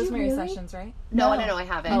you've done a Rosemary Sessions, right? No, I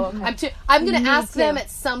haven't. Oh, okay. I'm going to ask them at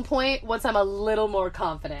some point, once I'm a little more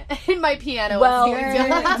confident in my piano. Well,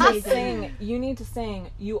 you need to sing.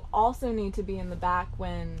 You also need to be in the back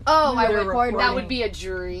when I would record. That would be a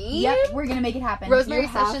dream. Yep, we're going to make it happen. Rosemary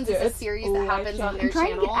Sessions is a series that happens on their channel. I'm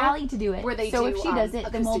trying to get Allie to do it. Where they so do if she does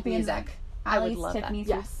it, then we'll be in music. Allie's, I would love Tiffany's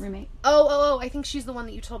that. roommate. Oh, I think she's the one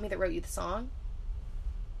that you told me that wrote you the song.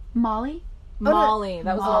 Molly? Molly.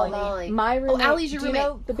 That was Molly. My roommate. Allie's your roommate. You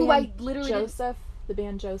know the band Joseph? The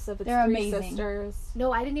band Joseph. It's They're three amazing. sisters.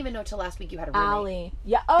 No, I didn't even know till last week you had a roommate. Allie.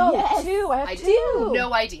 Yeah. Oh, yes. two. I have two. Did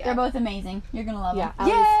no idea. They're both amazing. You're going to love them.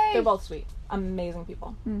 Yay! They're both sweet. Amazing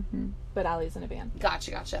people. Mm-hmm. But Allie's in a band.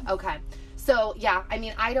 Gotcha. Okay. So, yeah, I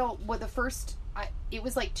mean, the first it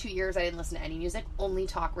was like 2 years I didn't listen to any music, only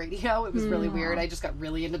talk radio. It was really weird. I just got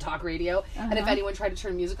really into talk radio. And if anyone tried to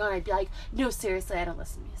turn music on, I'd be like, no, seriously, I don't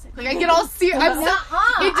listen to music. Like, I get all serious.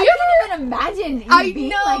 I can't even imagine you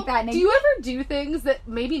being like that. Do you ever do things that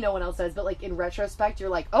maybe no one else does, but like in retrospect, you're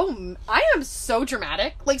like, oh, I am so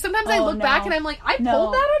dramatic. Like, sometimes I look back and I'm like, I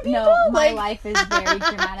pulled that on people? No, my like, life is very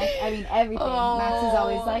dramatic. I mean, everything. Max is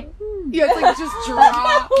always like, yeah, it's like just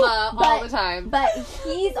drama all the time. But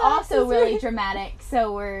he's also really dramatic,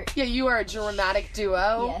 so we're... Yeah, you are a dramatic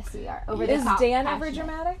duo. Yes, we are. Is Dan ever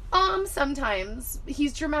dramatic? Sometimes.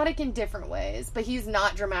 He's dramatic in different ways, but he's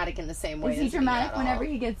not dramatic in the same way. Is he dramatic whenever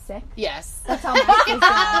he gets sick? Yes. That's how Max is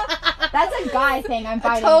dramatic. That's a guy thing I'm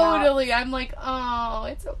finding Totally. out. I'm like, oh,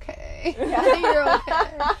 it's okay. You're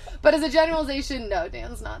okay. But as a generalization, no,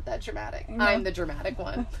 Dan's not that dramatic. No. I'm the dramatic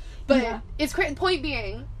one. But it's great. Point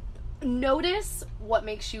being, notice what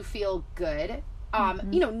makes you feel good.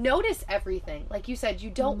 Notice everything. Like you said, you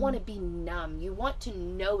don't want to be numb. You want to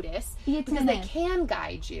notice because they can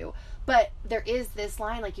guide you. But there is this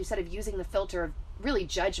line, like you said, of using the filter of really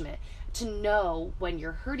judgment to know when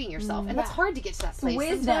you're hurting yourself. And that's hard to get to that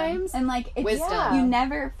place sometimes. And like, it's, you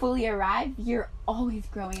never fully arrive. You're always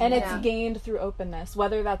growing. And it's gained through openness,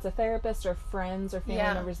 whether that's a therapist or friends or family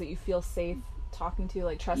members that you feel safe talking to,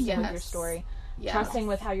 like trusting with your story. Trusting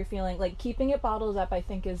with how you're feeling, like keeping it bottled up, I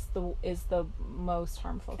think is the most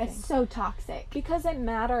harmful thing. It's so toxic because it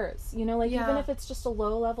matters, like even if it's just a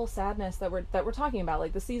low level sadness that we're talking about,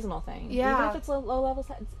 like the seasonal thing. Even if it's a low level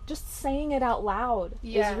sadness, just saying it out loud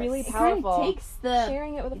is really powerful. It kind of takes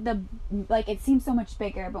sharing it with like it seems so much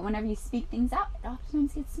bigger, but whenever you speak things out, it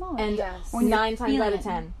oftentimes gets smaller. And 9 times out of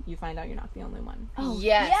 10, you find out you're not the only one. Oh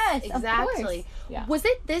yes, exactly. Of course. Yeah. Was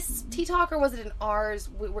it this Tea Talk or was it in ours?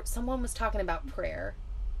 Someone was talking about prayer.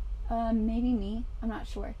 Maybe me. I'm not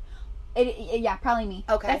sure. Probably me.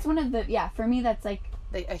 Okay. That's one of the for me that's like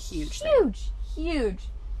a huge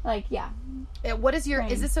like what is your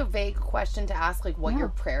is this a vague question to ask, like what your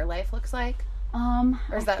prayer life looks like? Or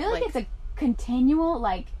is I feel like it's a continual,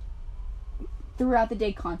 like throughout the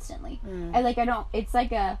day, constantly. It's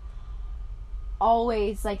like a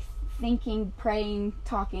always like thinking, praying,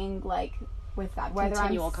 talking, like with God, whether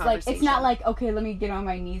continual I'm conversation. like, it's not like, okay, let me get on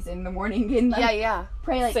my knees in the morning and like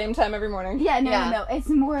pray, like same time every morning. No, it's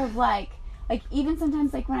more of like even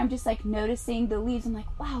sometimes like when I'm just like noticing the leaves, I'm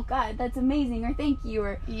like, wow, God, that's amazing, or thank you,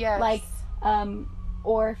 or like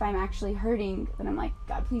or if I'm actually hurting, then I'm like,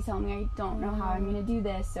 God, please help me, I don't know how I'm gonna do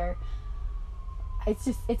this, or it's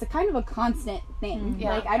a kind of a constant thing.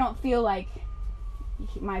 Like I don't feel like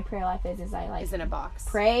my prayer life is I like is in a box.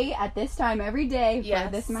 Pray at this time every day for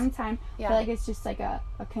this amount of time. I feel like it's just like a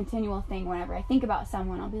continual thing. Whenever I think about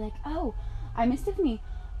someone, I'll be like, oh, I miss Tiffany.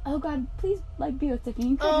 Oh God, please like be with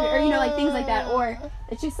Tiffany, or like things like that. Or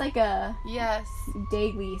it's just like a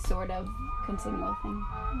daily sort of continual thing.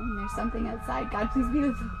 And there's something outside. God, please be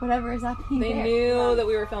with whatever is happening. They knew that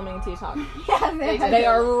we were filming Tea Talk. They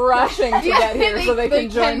are rushing to get here so they can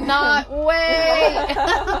join. Cannot wait.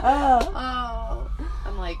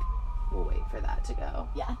 I'm like, we'll wait for that to go.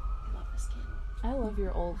 Yeah. I love this kid. I love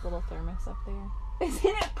your old little thermos up there.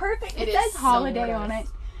 Isn't it perfect? It says holiday on it,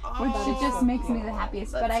 which it just makes me the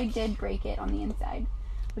happiest. But I did break it on the inside,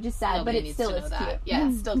 which is sad. Nobody but it still is cute. Yeah,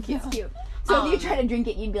 it's still cute. It's cute. So if you try to drink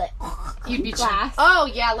it, you'd be like, you'd be glass.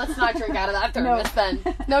 Let's not drink out of that thermos then.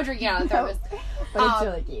 No drinking out of the thermos. But it's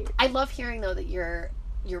really cute. I love hearing though that your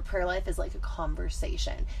prayer life is like a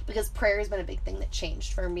conversation, because prayer has been a big thing that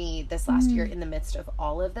changed for me this last year in the midst of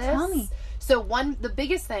all of this. Tell me. So the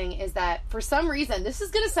biggest thing is that for some reason, this is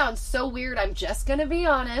going to sound so weird, I'm just going to be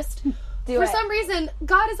honest. For some reason,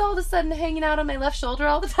 God is all of a sudden hanging out on my left shoulder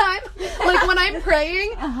all the time. Like when I'm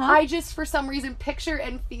praying, I just for some reason picture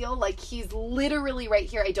and feel like he's literally right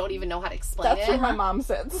here. I don't even know how to explain it. That's where my mom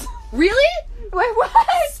sits. Really? Wait, what?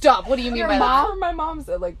 Stop. What do you mean by that? My mom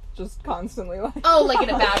said, like, just constantly like... Oh, like in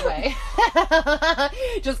a bad way.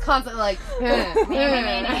 Just constantly like...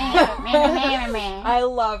 I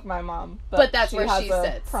love my mom. But that's where she she has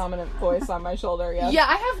sits. A prominent voice on my shoulder, yes. Yeah,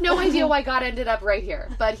 I have no idea why God ended up right here.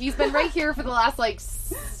 But he's been right here for the last,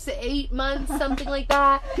 8 months, something like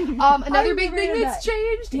that. Another big thing that's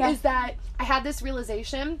changed is that I had this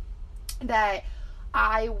realization that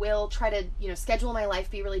I will try to, schedule my life,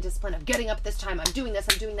 be really disciplined. I'm getting up at this time. I'm doing this.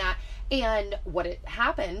 I'm doing that. And what had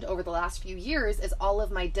happened over the last few years is all of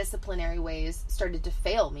my disciplinary ways started to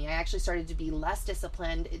fail me. I actually started to be less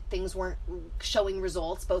disciplined. Things weren't showing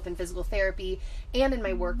results, both in physical therapy and in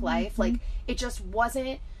my work life. Like, it just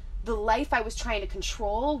wasn't, the life I was trying to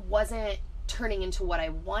control wasn't turning into what I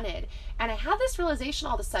wanted. And I had this realization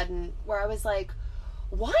all of a sudden where I was like,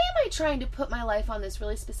 why am I trying to put my life on this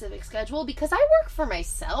really specific schedule? Because I work for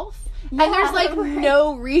myself. And there's, like,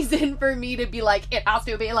 no reason for me to be like, it has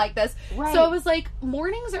to be like this. Right. So I was like,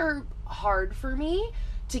 mornings are hard for me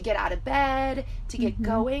to get out of bed, to get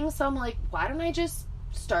going. So I'm like, why don't I just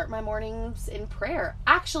start my mornings in prayer?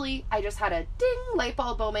 Actually, I just had a ding light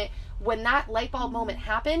bulb moment. When that light bulb moment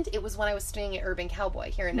happened, it was when I was staying at Urban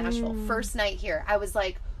Cowboy here in Nashville. First night here. I was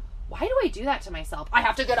like, why do I do that to myself? I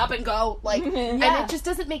have to get up and go. Like, and it just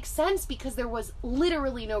doesn't make sense because there was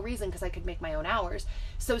literally no reason because I could make my own hours.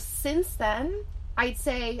 So since then, I'd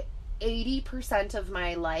say 80% of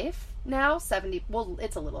my life now, it's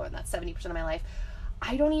a little more than that, 70% of my life,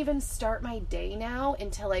 I don't even start my day now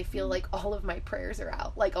until I feel like all of my prayers are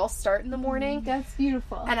out. Like, I'll start in the morning. That's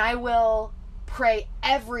beautiful. And I will pray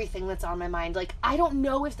everything that's on my mind. Like, I don't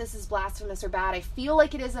know if this is blasphemous or bad. I feel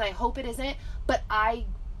like it is and I hope it isn't, but I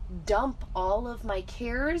dump all of my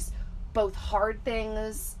cares, both hard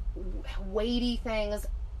things, weighty things,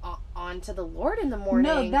 onto the Lord in the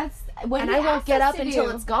morning. No, that's what and I won't get up until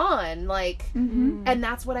it's gone. Like, and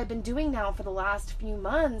that's what I've been doing now for the last few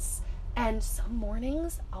months. And some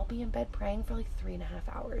mornings I'll be in bed praying for like 3.5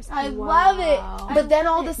 hours. I love it. But then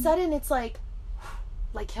all of a sudden it's like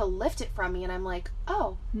he'll lift it from me and I'm like,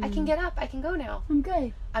 oh, I can get up. I can go now. I'm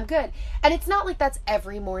good. And it's not like that's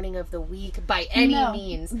every morning of the week by any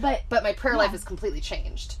means. But my prayer life is completely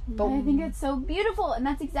changed. But I think it's so beautiful. And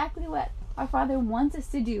that's exactly what our Father wants us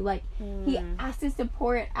to do. Like, He asks us to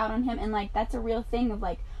pour it out on Him. And, like, that's a real thing of,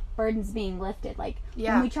 like, burdens being lifted. Like,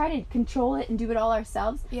 when we try to control it and do it all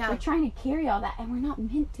ourselves, we're trying to carry all that. And we're not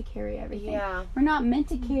meant to carry everything. We're not meant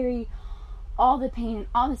to carry all the pain and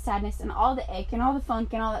all the sadness and all the ache and all the funk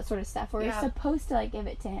and all that sort of stuff. We're supposed to, like, give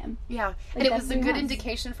it to Him. Like, and it was a good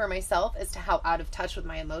indication for myself as to how out of touch with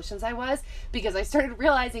my emotions I was, because I started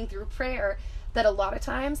realizing through prayer that a lot of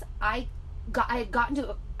times I got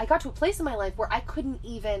to a place in my life where I couldn't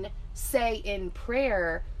even say in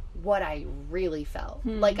prayer what I really felt.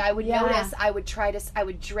 Like, I would notice, I would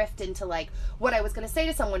drift into, like, what I was going to say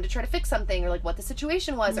to someone to try to fix something, or, like, what the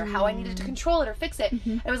situation was, or how I needed to control it or fix it.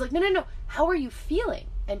 And I was like, no, how are you feeling?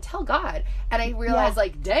 And tell God. And I realized,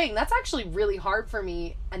 like, dang, that's actually really hard for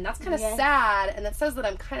me, and that's kind of sad, and that says that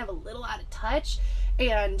I'm kind of a little out of touch.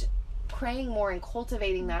 And praying more and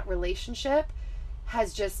cultivating that relationship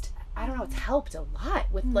has just, I don't know, it's helped a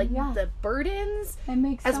lot with, like, the burdens,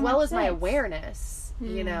 as well as my awareness.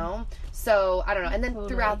 You know? So, I don't know. And then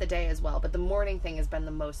throughout the day as well. But the morning thing has been the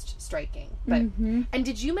most striking. But and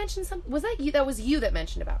did you mention something? Was that you? That was you that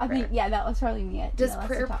mentioned about prayer. I think, that was probably me. Does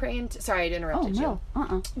prayer pray into... Sorry, I interrupted you.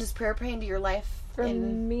 Does prayer pray into your life? For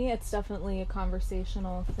me, it's definitely a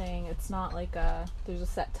conversational thing. It's not like there's a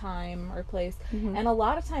set time or place. And a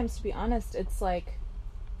lot of times, to be honest, it's like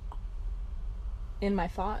in my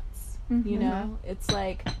thoughts. You know? It's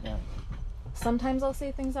like... Sometimes I'll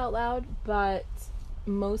say things out loud, but...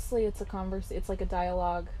 Mostly it's a it's like a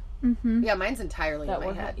dialogue. Yeah, mine's entirely in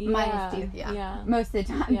my head. Mine is too. Yeah. Most of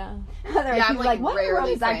the time. Otherwise I'm like, what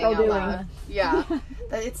is that girl doing?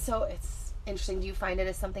 It's interesting. Do you find it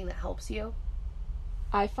as something that helps you?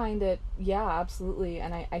 I find it, absolutely.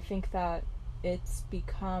 And I think that it's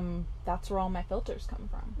become, that's where all my filters come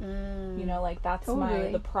from. You know, like, that's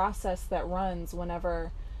the process that runs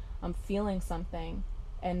whenever I'm feeling something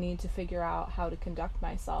and need to figure out how to conduct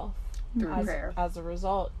myself. Through prayer. As a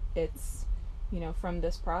result, it's, you know, from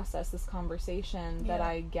this process, this conversation, that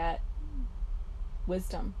I get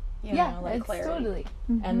wisdom. You know, like, it's clarity. Totally.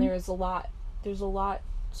 And there's a lot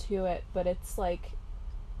to it, but it's like,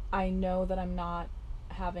 I know that I'm not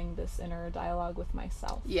having this inner dialogue with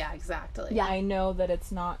myself. Yeah, exactly. I know that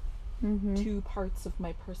it's not two parts of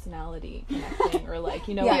my personality connecting, or, like,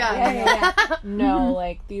 you know, no,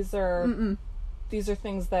 like, these are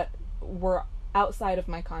things that were outside of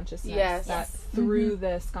my consciousness, that through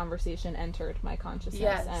this conversation entered my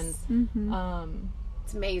consciousness. And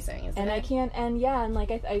it's amazing, isn't and it? I can't, and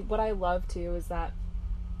like, I what I love too is that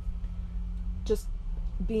just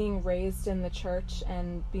being raised in the church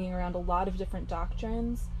and being around a lot of different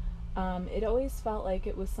doctrines, it always felt like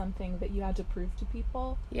it was something that you had to prove to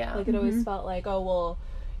people. Like, it always felt like, oh, well,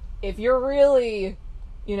 if you're really,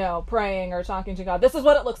 you know, praying or talking to God, this is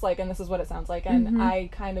what it looks like and this is what it sounds like. And I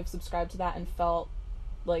kind of subscribed to that and felt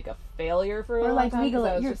like a failure for a long time. Legal,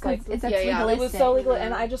 I was just like, it's legalistic. It was so legal.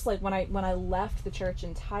 And I just, like, when I left the church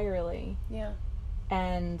entirely,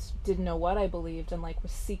 and didn't know what I believed, and, like,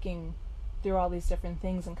 was seeking through all these different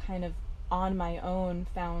things and kind of on my own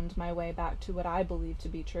found my way back to what I believe to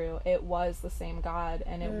be true. It was the same God,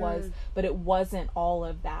 and it wasn't all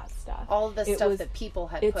of that stuff. All of the stuff that people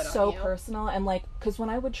had put on you. It's so personal, and like, because when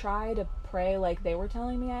I would try to pray like they were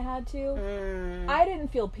telling me I had to, I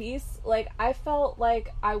didn't feel peace. Like, I felt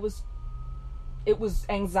like it was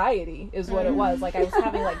anxiety is what it was. Like, I was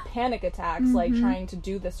having like panic attacks, like trying to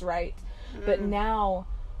do this right. But now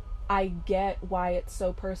I get why it's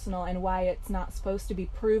so personal and why it's not supposed to be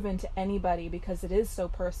proven to anybody, because it is so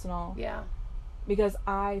personal. Yeah. Because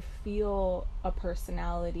I feel a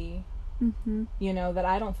personality, you know, that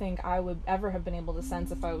I don't think I would ever have been able to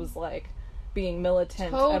sense if I was like being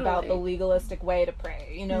militant about the legalistic way to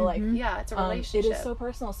pray, you know, like, yeah, it's a relationship. It is so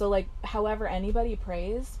personal. So like, however anybody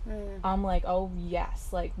prays, I'm like, oh yes,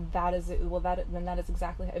 like that is it. Well, then that is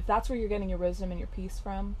exactly, if that's where you're getting your wisdom and your peace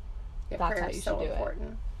from, that's how you should do it.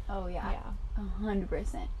 Oh yeah,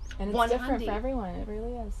 100%. And it's different for everyone. It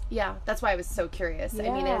really is. Yeah, that's why I was so curious. I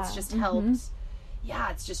mean, it's just helped.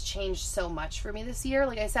 Yeah, it's just changed so much for me this year.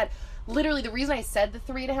 Like I said, literally the reason I said the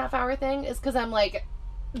 3.5 hour thing is because I'm like,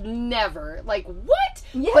 never, like, what?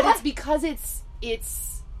 Yeah. But it's because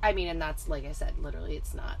it's. I mean, and that's, like I said, literally,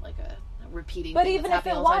 it's not like a repeating. But thing even if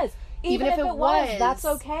it was. Even if it was, that's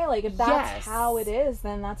okay. Like, if that's how it is,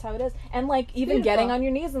 then that's how it is. And, like, even getting on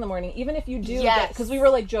your knees in the morning, even if you do because we were,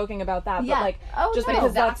 like, joking about that, but, like, just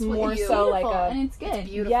because that's more so, like, and it's good. It's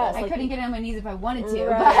beautiful. Yes, I couldn't get on my knees if I wanted to,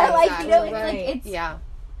 but, like, you know, it's like, it's... Yeah.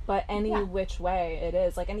 But any which way it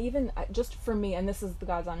is, like, and even, just for me, and this is the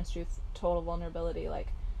God's honest truth, total vulnerability, like,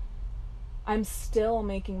 I'm still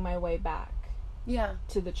making my way back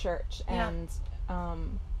to the church, and,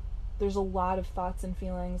 there's a lot of thoughts and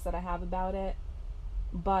feelings that I have about it,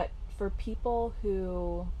 but for people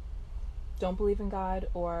who don't believe in God,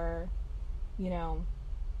 or, you know,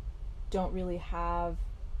 don't really have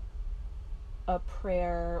a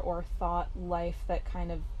prayer or thought life that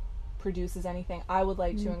kind of produces anything, I would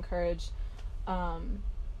like to encourage,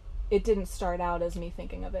 it didn't start out as me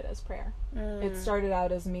thinking of it as prayer. It started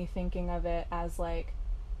out as me thinking of it as, like,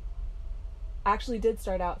 actually did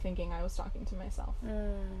start out thinking I was talking to myself.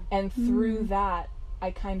 And through that,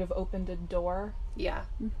 I kind of opened a door. Yeah.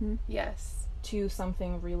 Yes. To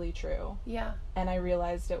something really true. Yeah. And I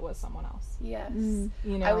realized it was someone else. Yes. You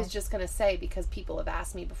know? I was just going to say, because people have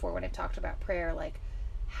asked me before when I've talked about prayer, like,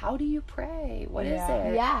 how do you pray? What is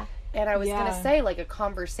it? Yeah. And I was going to say, like, a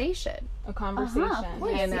conversation. A conversation.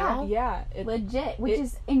 You know? Yeah. Legit. Which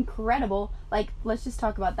is incredible. Like, let's just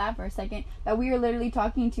talk about that for a second. That we are literally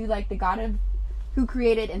talking to, like, the God of who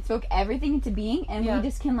created and spoke everything into being, and we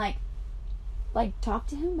just can, like talk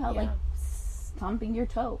to him about, like, stomping your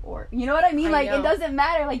toe, or, you know what I mean? It doesn't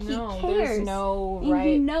matter. Like, he cares. There's no and right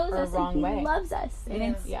he knows or us, wrong and way. He loves us. And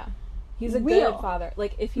it's he's a real. good father.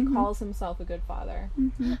 Like, if he calls himself a good father,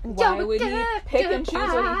 why would he pick and choose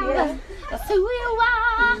what he hears? That's who you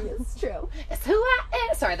are. It's true. It's who I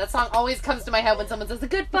am. Sorry, that song always comes to my head when someone says, a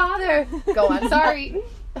good father. Go on, sorry.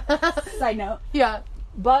 Side note. Yeah.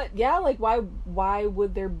 But like, why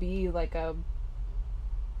would there be, like, a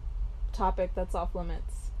topic that's off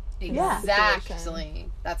limits?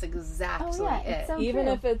 Exactly. That's exactly it. So even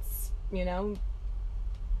true. if it's, you know,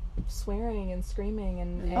 swearing and screaming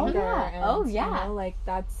and Oh, anger. yeah. And, Oh, yeah. You know, like,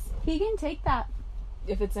 that's... He can take that.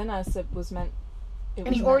 If it's in us, it was meant... And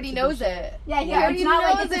he already knows it. Yeah, he already knows it. It's not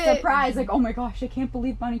like it's a surprise. Like, oh my gosh, I can't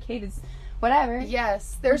believe Bonnie Kate is... Whatever.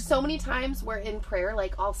 Yes. There's so many times where in prayer,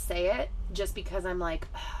 like, I'll say it just because I'm like,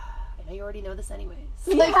 I know you already know this anyways.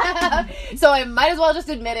 Like, so I might as well just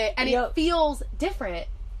admit it. And it feels different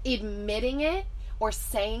admitting it or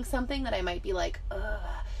saying something that I might be like, ugh.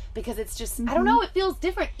 Because it's just, I don't know, it feels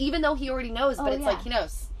different even though he already knows. But it's like, he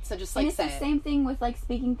knows. So just, like, say it. And it's the same thing with, like,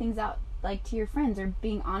 speaking things out, like, to your friends or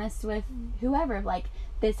being honest with whoever. Like,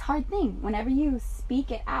 this hard thing, whenever you speak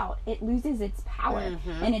it out, it loses its power.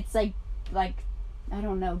 And it's like, I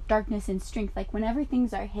don't know, darkness and strength. Like, whenever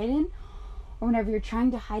things are hidden, or whenever you're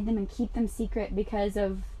trying to hide them and keep them secret because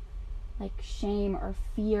of, like, shame or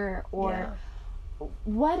fear or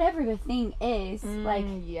whatever the thing is, like,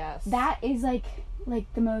 that is,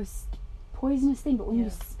 like the most poisonous thing. But when you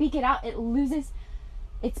speak it out, it loses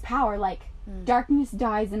its power. Like, darkness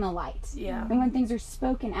dies in the light. And when things are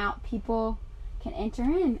spoken out, people can enter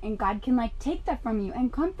in, and God can, like, take that from you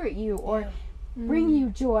and comfort you, or bring you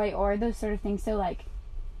joy, or those sort of things. So, like,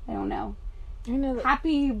 I don't know. I know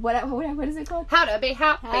happy, what is it called? How to be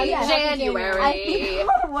happy January. I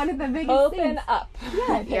think one of the biggest open things. up.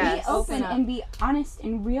 Yeah, be open and be honest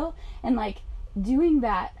and real, and, like, doing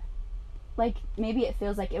that, like, maybe it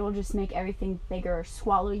feels like it will just make everything bigger or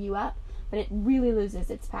swallow you up, but it really loses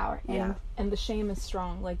its power. And the shame is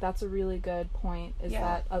strong. Like, that's a really good point, is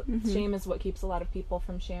that shame is what keeps a lot of people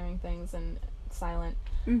from sharing things and silent.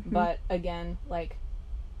 But again, like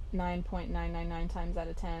 9.999 times out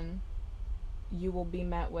of 10, you will be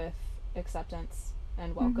met with acceptance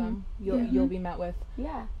and welcome. You'll be met with,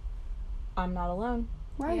 I'm not alone.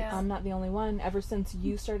 Right. Yeah. I'm not the only one. Ever since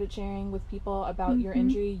you started sharing with people about your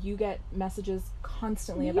injury, you get messages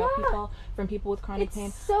constantly about people, from people with chronic pain.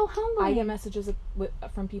 It's so humbling. I get messages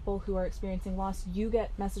from people who are experiencing loss. You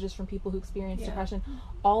get messages from people who experience depression.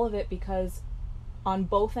 All of it because on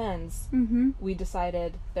both ends, we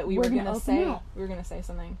decided that we were going to say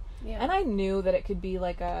something. Yeah. And I knew that it could be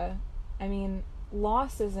like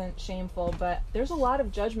loss isn't shameful, but there's a lot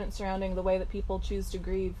of judgment surrounding the way that people choose to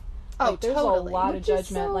grieve. Oh, there's totally. a lot of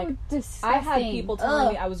judgment. So like, disgusting. I had people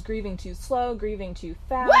telling me I was grieving too slow, grieving too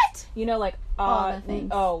fast. What? You know, like, all the things.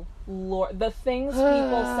 Oh, Lord. The things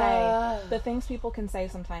people say, the things people can say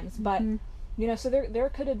sometimes. But, you know, so there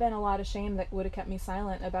could have been a lot of shame that would have kept me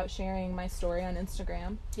silent about sharing my story on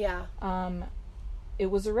Instagram. Yeah. It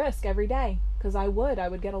was a risk every day, because I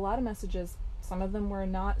would get a lot of messages. Some of them were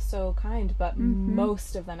not so kind, but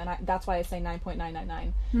most of them, and that's why I say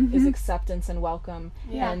 9.999 is acceptance and welcome,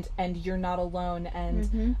 and you're not alone,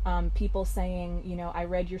 and people saying, you know, I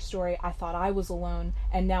read your story, I thought I was alone,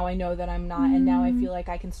 and now I know that I'm not, and now I feel like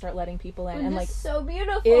I can start letting people in, and like, so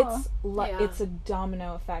beautiful. It's a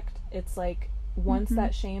domino effect. It's like, once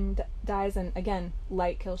that shame dies, and again,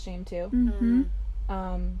 light kills shame too.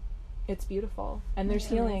 It's beautiful, and there's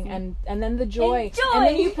healing, and then the joy, and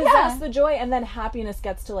then you possess the joy, and then happiness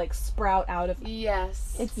gets to like sprout out of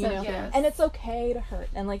it's you know, and it's okay to hurt,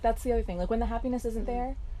 and like that's the other thing, like when the happiness isn't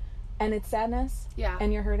there, and it's sadness,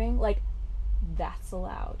 and you're hurting, like that's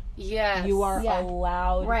allowed. You are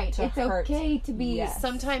allowed to it's hurt. Okay to be.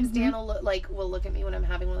 Sometimes Dan will look at me when I'm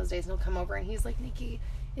having one of those days, and he'll come over and he's like, Nikki,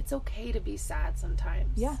 it's okay to be sad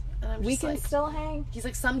sometimes. Yeah. And I'm we just can like, still hang. He's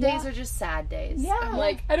like, some days are just sad days. Yeah. I'm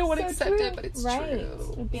like, I don't want to So accept true. it, but it's Right.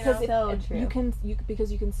 true. Because You know? So true.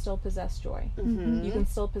 because you can still possess joy. You can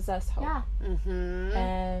still possess hope.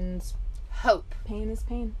 And hope. Pain is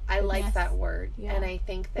pain. I like that word. Yeah. And I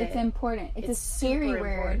think that it's important. It's a scary super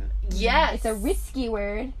word. important. Yes. It's a risky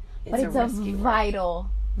word, but it's a a risky vital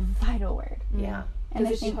word. Yeah. And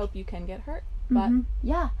Because I you think, hope you can get hurt. But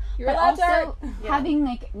yeah. you're But allowed to also hurt. having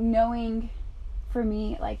like knowing, for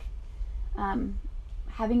me, like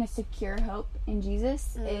having a secure hope in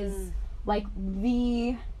Jesus is like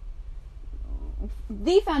the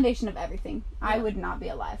foundation of everything. I would not be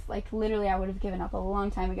alive. Like literally, I would have given up a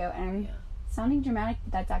long time ago. And I'm sounding dramatic,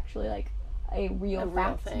 but that's actually like a real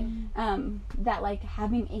fact. Thing. That like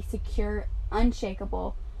having a secure,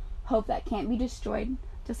 unshakable hope that can't be destroyed,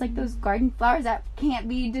 just like those garden flowers that can't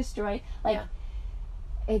be destroyed. Like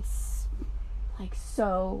it's like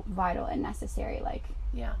so vital and necessary. Like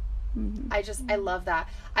I love that.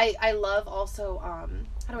 I love also,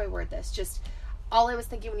 how do I word this? Just, all I was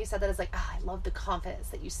thinking when you said that is like, I love the confidence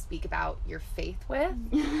that you speak about your faith with.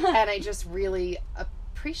 And I just really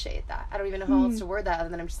appreciate that. I don't even know how else to word that other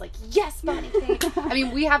than I'm just like, yes, Bonnie Kate. I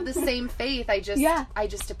mean, we have the same faith. I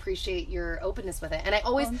just appreciate your openness with it. And I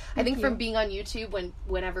always, I think from being on YouTube,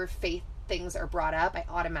 whenever faith things are brought up, I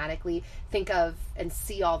automatically think of and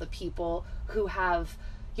see all the people who have,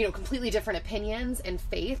 you know, completely different opinions and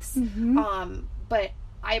faiths. But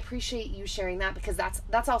I appreciate you sharing that, because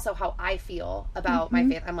that's also how I feel about my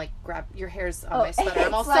faith. I'm like, grab your hair's on my sweater.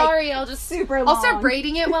 I'm all like, sorry. I'll just super long. I'll start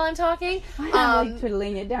braiding it while I'm talking. Like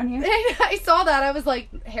twiddling it down here. I saw that. I was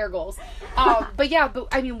like, hair goals. But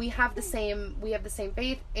I mean, we have the same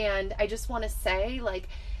faith, and I just want to say, like,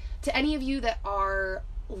 to any of you that are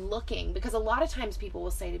looking, because a lot of times people will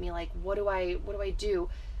say to me, like, what do I do?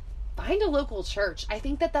 Find a local church. I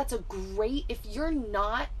think that's a great, if you're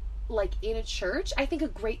not like in a church, I think a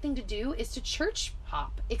great thing to do is to church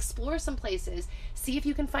hop, explore some places, see if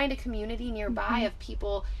you can find a community nearby of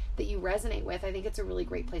people that you resonate with. I think it's a really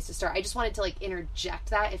great place to start. I just wanted to like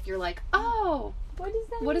interject that if you're like, oh, what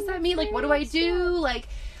does that mean? Like, what do I do? Like,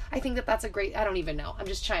 I think that's a great, I don't even know. I'm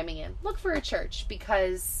just chiming in. Look for a church,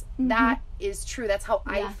 because that is true. That's how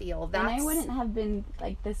I feel. And I wouldn't have been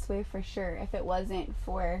like this way for sure if it wasn't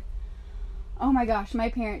for, oh my gosh, my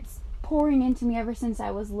parents pouring into me ever since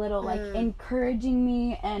I was little, like encouraging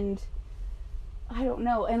me, and I don't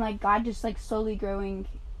know, and like God just like slowly growing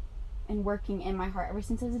and working in my heart ever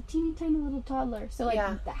since I was a teeny tiny little toddler. So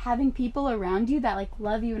like having people around you that like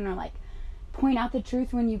love you and are like point out the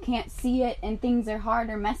truth when you can't see it and things are hard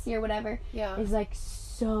or messy or whatever is like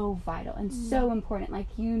so vital and so important. Like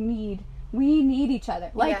we need each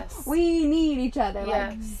other. Like we need each other.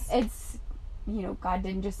 Like it's you know, God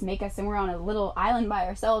didn't just make us and we're on a little island by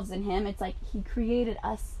ourselves in him. It's like he created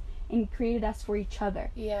us and he created us for each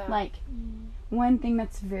other. Yeah. Like, one thing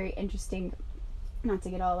that's very interesting, not to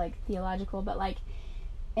get all, like, theological, but, like,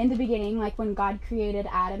 in the beginning, like, when God created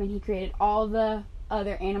Adam and he created all the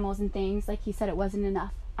other animals and things, like, he said it wasn't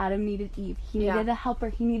enough. Adam needed Eve. He needed a helper.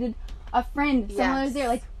 He needed a friend. Someone was there.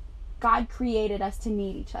 Like, God created us to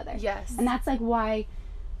need each other. Yes. And that's, like, why,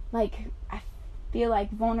 like, I feel like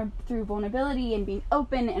through vulnerability and being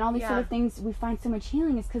open and all these sort of things, we find so much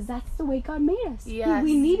healing is because that's the way God made us. Yes.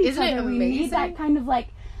 We need each Isn't other. it amazing? We need that kind of, like,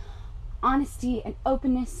 honesty and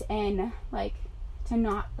openness and, like, to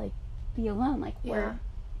not, like, be alone. Like, we're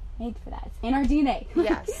made for that. It's in our DNA.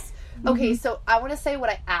 Yes. Okay, so I want to say what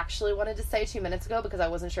I actually wanted to say 2 minutes ago because I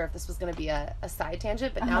wasn't sure if this was going to be a side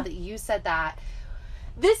tangent, but now that you said that,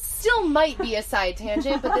 this still might be a side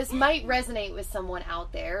tangent, but this might resonate with someone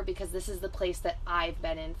out there because this is the place that I've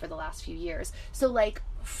been in for the last few years. So, like,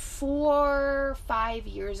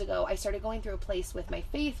 4-5 years ago, I started going through a place with my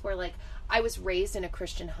faith where, like, I was raised in a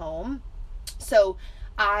Christian home. So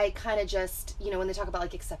I kind of just, you know, when they talk about,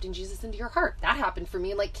 like, accepting Jesus into your heart, that happened for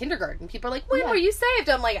me in, like, kindergarten. People are like, when were you saved?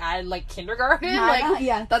 I'm like, kindergarten?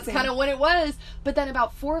 That's kind of when it was. But then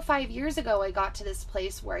about 4 or 5 years ago, I got to this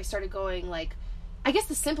place where I started going, like, I guess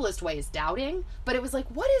the simplest way is doubting, but it was like,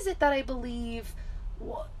 what is it that I believe?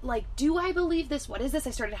 Like, do I believe this? What is this?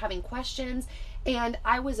 I started having questions, and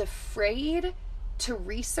I was afraid to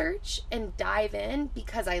research and dive in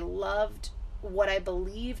because I loved what I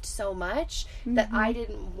believed so much that I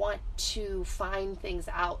didn't want to find things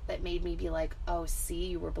out that made me be like, oh, see,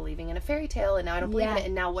 you were believing in a fairy tale and now I don't believe in it,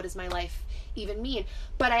 and now what does my life even mean?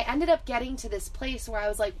 But I ended up getting to this place where I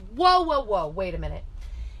was like, whoa, wait a minute.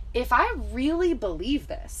 If I really believe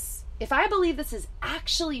this, if I believe this is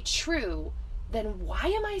actually true, then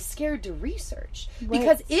why am I scared to research?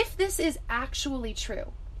 Because if this is actually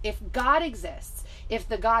true, if God exists, if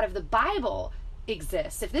the God of the Bible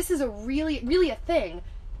exists, if this is a really a thing,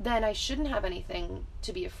 then I shouldn't have anything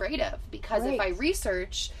to be afraid of, because if I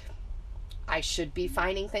research, I should be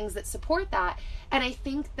finding things that support that. And I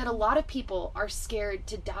think that a lot of people are scared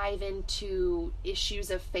to dive into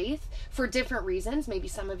issues of faith for different reasons. Maybe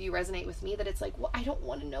some of you resonate with me that it's like, well, I don't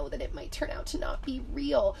want to know that it might turn out to not be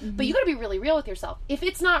real. But you got to be really real with yourself. If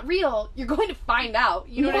it's not real, you're going to find out.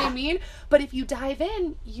 You know what I mean? But if you dive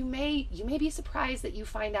in, you may be surprised that you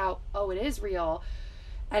find out, oh, it is real.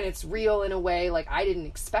 And it's real in a way like I didn't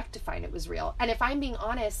expect to find it was real. And if I'm being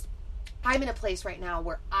honest, I'm in a place right now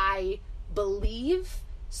where I believe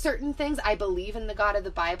certain things. I believe in the God of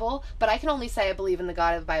the Bible, but I can only say I believe in the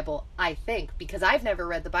God of the Bible, I think, because I've never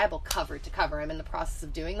read the Bible cover to cover. I'm in the process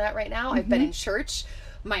of doing that right now. I've been in church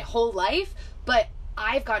my whole life, but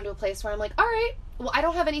I've gotten to a place where I'm like, all right, well, I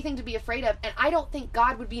don't have anything to be afraid of, and I don't think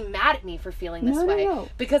God would be mad at me for feeling this way.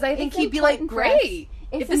 Because I think he'd be like, great.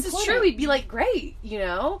 If this is true, he'd be like, great, you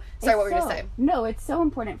know? Sorry, what were you going to say? No, it's so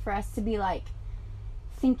important for us to be, like,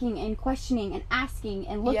 thinking and questioning and asking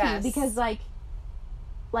and looking, because, like,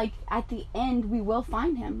 at the end, we will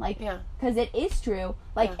find him, like, because it is true,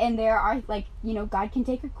 like, and there are, like, you know, God can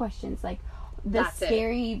take your questions, like, the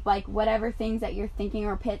scary, like, whatever things that you're thinking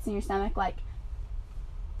or pits in your stomach, like,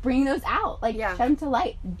 bring those out, like, shed them to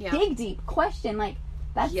light, dig deep, question, like,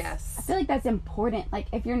 that's, I feel like that's important, like,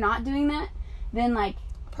 if you're not doing that, then, like,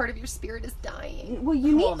 part of your spirit is dying. Well,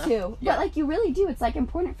 you need to, but, like, you really do, it's, like,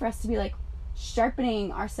 important for us to be, like,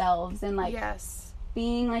 sharpening ourselves and, like,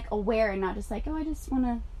 being, like, aware and not just like, oh, I just want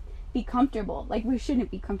to be comfortable. Like, we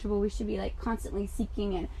shouldn't be comfortable. We should be, like, constantly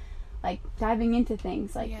seeking and, like, diving into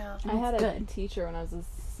things. Like, I had a teacher when I was a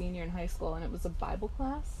senior in high school, and it was a Bible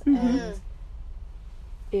class, and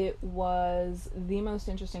it was the most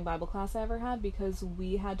interesting Bible class I ever had, because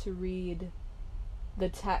we had to read the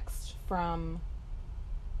text from,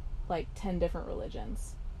 like, 10 different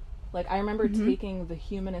religions. Like, I remember taking the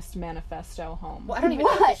Humanist Manifesto home. Well, I don't even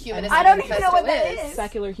know what the Humanist Manifesto is. I don't even know what that is.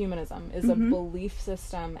 Secular humanism is a belief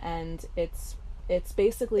system, and it's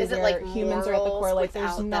basically where like humans are at the core. Like,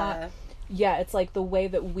 there's not... Yeah, it's like the way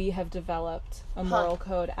that we have developed a moral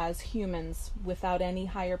code as humans without any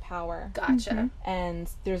higher power. Gotcha. And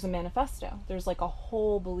there's a manifesto. There's, like, a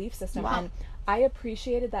whole belief system. Wow. And I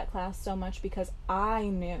appreciated that class so much because I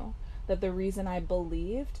knew that the reason I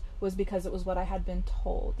believed was because it was what I had been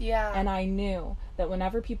told. Yeah. And I knew that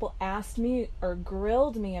whenever people asked me or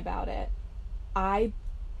grilled me about it, I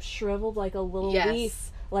shriveled like a little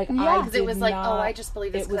leaf. Like, I did it was like, oh, I just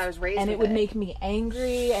believe this because I was raised with it. And it would make me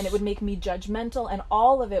angry, and it would make me judgmental, and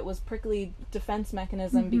all of it was prickly defense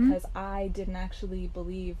mechanism because I didn't actually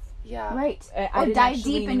believe. Yeah. Right. I didn't dive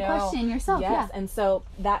deep and question yourself. Yes. And so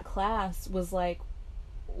that class was like,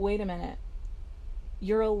 wait a minute.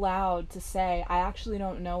 you're allowed to say, I actually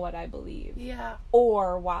don't know what I believe. Yeah.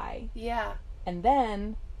 Or why. Yeah. And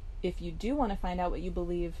then, if you do want to find out what you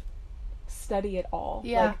believe, study it all.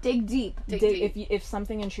 Yeah. Like, dig deep. If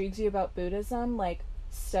something intrigues you about Buddhism, like,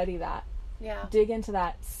 study that. Yeah. Dig into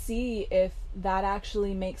that. See if that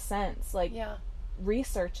actually makes sense. Like, yeah.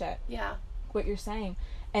 research it. Yeah. What you're saying.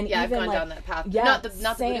 And yeah, even, I've gone like, down that path. Yeah, not the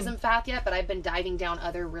same. Buddhism path yet, but I've been diving down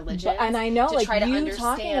other religions. And I know, to like, try to you understand.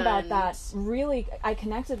 talking about that, really, I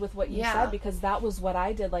connected with what you Yeah. said, because that was what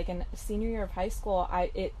I did. Like, in senior year of high school,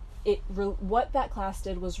 what that class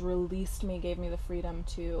did was released me, gave me the freedom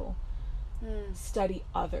to study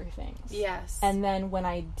other things. Yes. And then when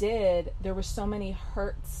I did, there were so many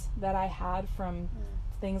hurts that I had from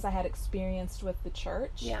things I had experienced with the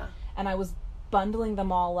church. Yeah. And I was bundling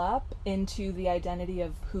them all up into the identity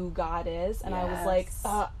of who God is, and I was like,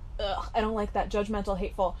 I don't like that, judgmental,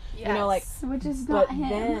 hateful, Yes. you know, like, Which is but not him.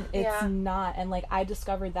 then it's Yeah. not. And like, I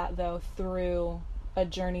discovered that though through a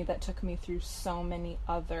journey that took me through so many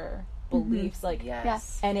other beliefs, like,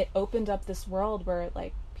 Yes. and it opened up this world where,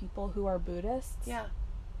 like, people who are Buddhists, Yeah.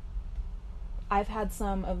 I've had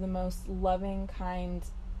some of the most loving, kind,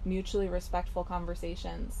 mutually respectful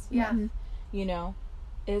conversations. Yeah. You know,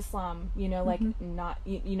 Islam, you know, like, not,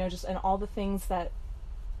 you know, just, and all the things that,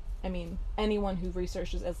 I mean, anyone who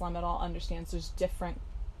researches Islam at all understands there's different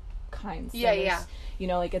kinds. Yeah, There's, yeah. You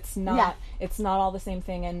know, like, it's not all the same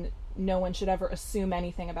thing, and no one should ever assume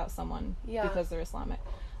anything about someone because they're Islamic.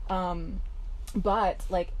 But,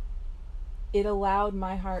 like, it allowed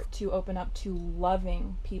my heart to open up to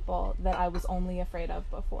loving people that I was only afraid of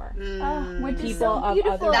before. Which is People so of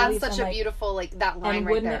beautiful. other That's beliefs, such and, a like, beautiful, like, that line and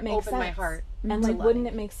right wouldn't there. it make Open my sense? heart. And, to like, loving. wouldn't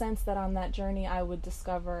it make sense that on that journey I would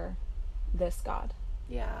discover this God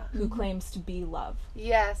Yeah. who claims to be love?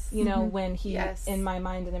 Yes. You know, when he, Yes. in my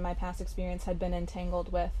mind and in my past experience, had been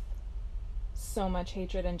entangled with so much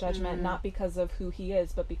hatred and judgment, not because of who he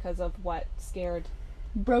is, but because of what scared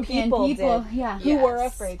Broken people did, who Yes. were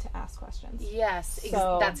afraid to ask questions. Yes.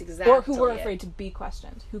 So, that's exactly or who were it. afraid to be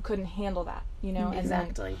questioned, who couldn't handle that, you know? And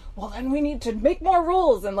Exactly. then, well, then we need to make more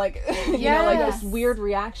rules, and, like, you know, like, Yes. this weird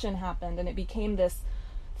reaction happened, and it became this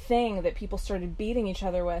thing that people started beating each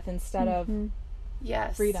other with instead of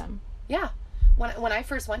Yes. freedom. Yeah. When I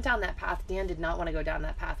first went down that path, Dan did not want to go down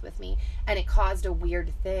that path with me, and it caused a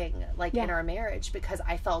weird thing, like, in our marriage, because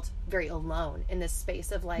I felt very alone in this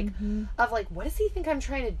space of like, what does he think I'm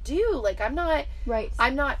trying to do? Like, I'm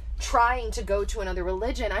not trying to go to another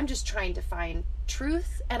religion. I'm just trying to find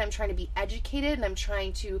truth, and I'm trying to be educated, and I'm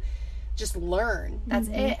trying to just learn. That's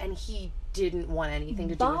it. And he didn't want anything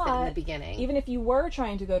to do with it in the beginning. Even if you were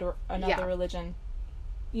trying to go to another religion,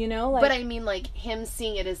 you know, like, but I mean, like, him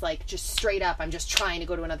seeing it as, like, just straight up, I'm just trying to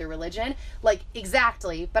go to another religion. Like,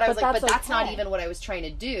 exactly. But I was like, that's not even what I was trying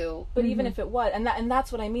to do. But even if it was, and that's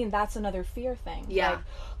what I mean, that's another fear thing. Yeah. Like,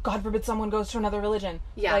 God forbid someone goes to another religion.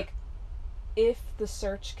 Yeah. Like, if the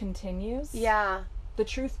search continues, Yeah. the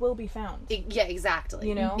truth will be found. Yeah, exactly.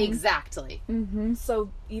 You know? Exactly. So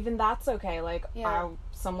even that's okay. Like, Yeah.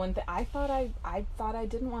 I thought I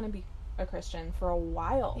didn't want to be a Christian for a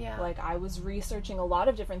while. Yeah. Like, I was researching a lot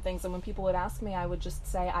of different things, and when people would ask me, I would just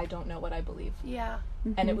say, I don't know what I believe. Yeah.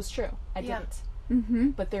 And it was true. I Yeah.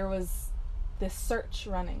 didn't. But there was this search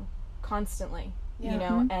running constantly, you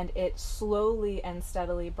know, and it slowly and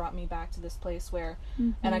steadily brought me back to this place where,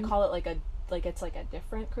 and I call it it's like a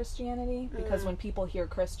different Christianity, because when people hear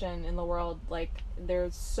Christian in the world, like,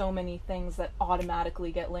 there's so many things that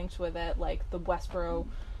automatically get linked with it, like the Westboro,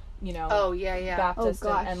 you know, Baptist,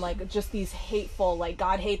 and like, just these hateful, like,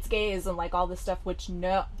 God hates gays and, like, all this stuff, which you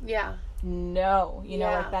know,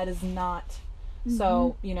 like, that is not.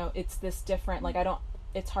 So, you know, it's this different, like,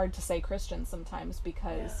 it's hard to say Christian sometimes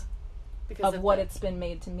because of what it's been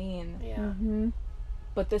made to mean. Yeah.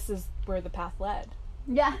 But this is where the path led.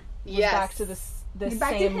 Yeah. Yes. Back to this back to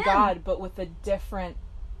same him. God, but with a different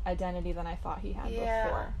identity than I thought he had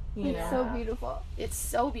before. You It's know? so beautiful. It's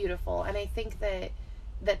so beautiful. And I think that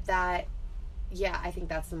I think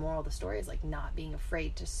that's the moral of the story, is, like, not being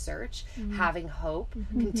afraid to search, having hope,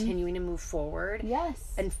 continuing to move forward.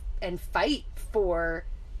 Yes. And fight for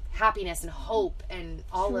happiness and hope and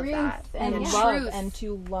all of that. And love, and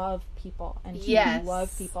to love people, and to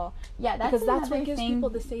love people. Yeah, that's because that's what another gives thing. people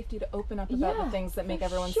the safety to open up about the things that make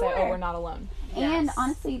everyone say, sure. "Oh, we're not alone." And Yes.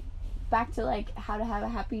 honestly, back to, like, how to have a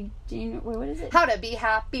happy January. What is it? How to be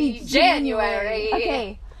happy January.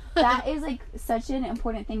 Okay, that is, like, such an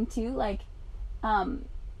important thing too. Like,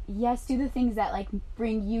 yes, do the things that, like,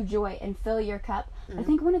 bring you joy and fill your cup. I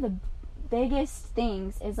think one of the biggest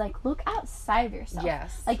things is, like, look outside of yourself.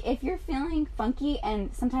 Yes. Like, if you're feeling funky,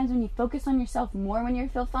 and sometimes when you focus on yourself more when you're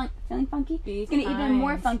feeling funky, it's going to even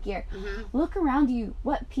more funkier. Look around you.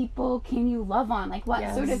 What people can you love on? Like,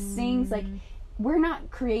 what sort of things, like, we're not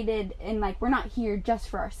created and, like, we're not here just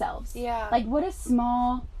for ourselves. Yeah. Like, what a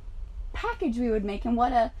small package we would make, and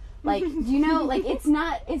what a, like, you know, like, it's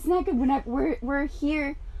not good whenever we're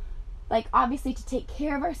here, like, obviously to take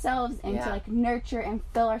care of ourselves and to, like, nurture and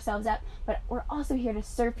fill ourselves up, but we're also here to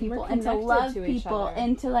serve people and to love people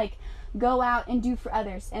and to, like, go out and do for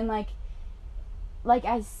others. And, like,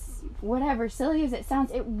 as whatever silly as it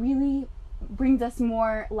sounds, it really brings us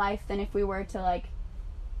more life than if we were to, like,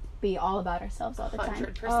 be all about ourselves all the time.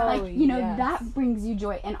 100%. Like, you know, that brings you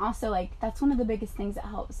joy. And also, like, that's one of the biggest things that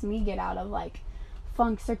helps me get out of, like,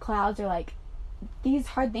 funks or clouds or, like, these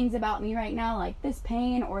hard things about me right now, like this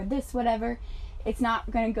pain or this whatever. It's not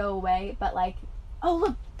gonna go away, but, like, oh,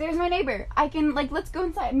 look, there's my neighbor. I can, like, let's go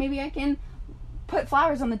inside. Maybe I can put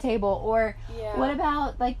flowers on the table. Or what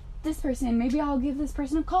about, like, this person? Maybe I'll give this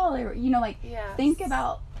person a call. Or, you know, like, think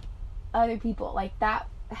about other people. Like, that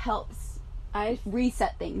helps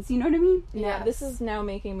reset things. You know what I mean? Yeah, this is now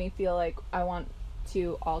making me feel like I want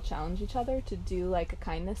to all challenge each other to do, like, a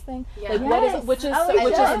kindness thing. Like, what is, which is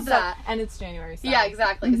that, and it's January. So. Yeah,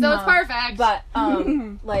 exactly. So it's perfect. But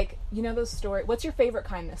like, you know those stories. What's your favorite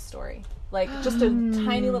kindness story? Like, just a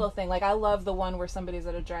tiny little thing. Like, I love the one where somebody's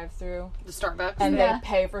at a drive-through, the Starbucks, and they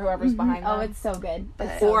pay for whoever's behind them. Oh, it's so good.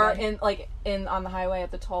 Or in on the highway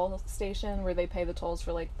at the toll station where they pay the tolls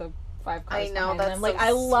for, like, the 5 cars behind them. Like,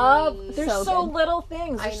 I love. There's so little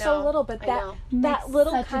things. There's so little, but that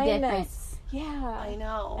little kindness. Yeah, I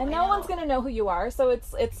know. And no one's gonna know who you are, so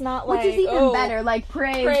it's not like, which is even better. Like,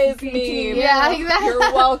 praise me. Yeah, exactly. You're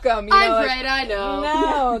welcome. You know, I'm great. I know.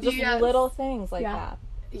 No, just little things like that.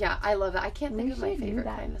 Yeah, I love that. I can't think of my favorite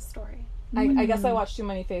kindness story. I guess I watch too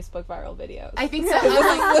many Facebook viral videos. I think so.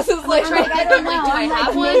 This is like trying to think of, like, do I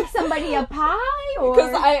have one? Make somebody a pie? Or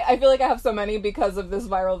because I feel like I have so many because of this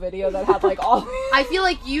viral video that had, like, all. I feel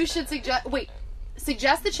like you should suggest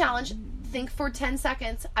the challenge. Think for 10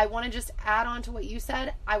 seconds. I want to just add on to what you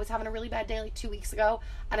said. I was having a really bad day, like, 2 weeks ago,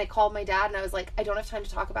 and I called my dad and I was like, I don't have time to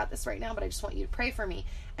talk about this right now, but I just want you to pray for me.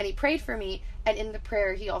 And he prayed for me, and in the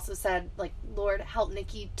prayer he also said, like, Lord, help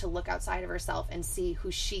Nikki to look outside of herself and see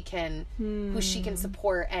who she can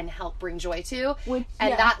support and help bring joy to.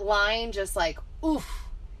 That line just, like, oof.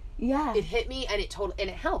 Yeah. It hit me, and it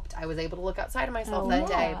helped. I was able to look outside of myself that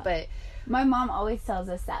day. But my mom always tells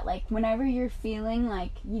us that, like, whenever you're feeling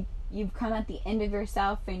like you've come at the end of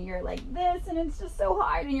yourself and you're like this and it's just so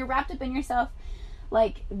hard and you're wrapped up in yourself,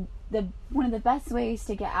 like, one of the best ways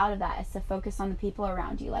to get out of that is to focus on the people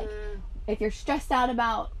around you. Like, if you're stressed out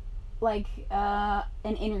about, like,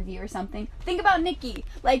 an interview or something, think about Nikki.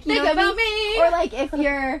 Like, you know about me. Or, like, if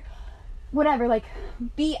you're whatever, like,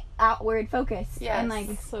 be outward focused. Yes. And, like,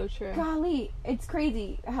 it's so true. Golly, it's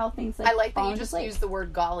crazy how things, like, I like that you just use the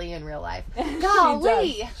word golly in real life.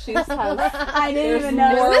 Golly! She does. I didn't even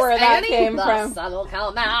know where that came from. The sun will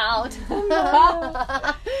come out.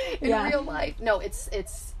 In real life. No, it's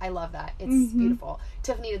I love that. It's beautiful.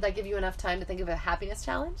 Tiffany, did that give you enough time to think of a happiness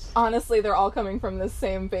challenge? Honestly, they're all coming from this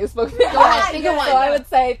same Facebook video. Go ahead, think of one. So I would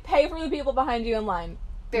say, pay for the people behind you in line.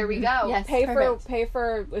 There we go. Yes, pay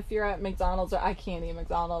for if you're at McDonald's, or I can't eat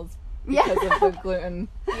McDonald's because of the gluten,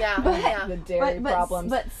 the dairy problems.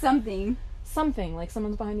 But something like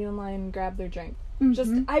someone's behind you in line, grab their drink.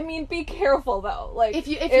 Just, I mean, be careful though. Like,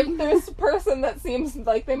 if there's a person that seems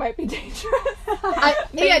like they might be dangerous,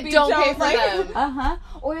 don't pay for them.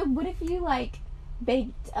 Or what if you, like,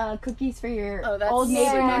 baked cookies for your old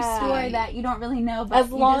neighbor next door that you don't really know, but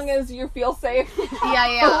as long as you feel safe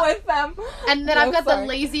with them. And then I've got the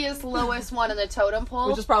laziest, lowest one in the totem pole,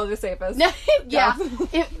 which is probably the safest.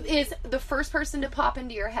 It is the first person to pop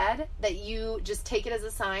into your head that you just take it as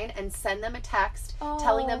a sign and send them a text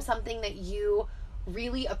telling them something that you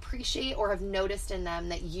really appreciate or have noticed in them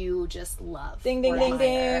that you just love. Ding, ding, ding,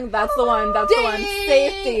 ding. That's the one. That's the one.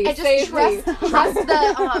 Safety. And just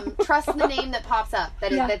trust the name that pops up.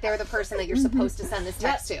 That they're the person that you're supposed to send this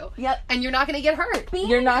text to. Yep. And you're not going to get hurt.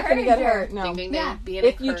 You're not going to get hurt. No. Ding, ding, ding. Be an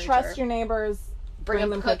if you trust your neighbors, bring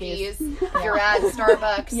them cookies. If you're at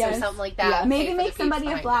Starbucks or something like that. Yeah. Maybe make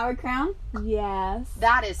somebody a flower crown. Yes.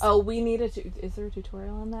 That is. Oh, we need is there a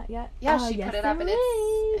tutorial on that yet? Yeah, she put it up and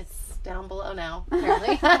it's down below now,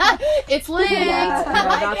 apparently. It's linked. That's a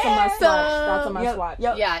must watch. That's a must watch.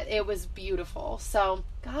 Yeah, it was beautiful. So,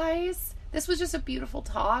 guys, this was just a beautiful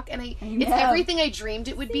talk, and it's everything I dreamed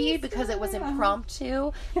it would be because it was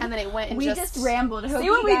impromptu, and then it went and we just rambled. See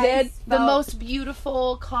what we did? The most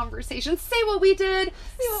beautiful conversation. Say what we did.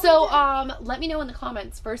 Let me know in the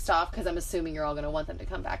comments first off, because I'm assuming you're all going to want them to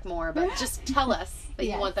come back more, but just tell us that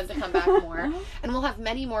you want them to come back more, and we'll have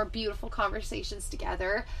many more beautiful conversations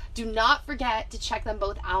together. Do not forget to check them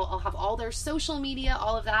both out. I'll have all their social media,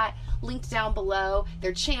 all of that linked down below,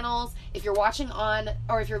 their channels. If you're watching on,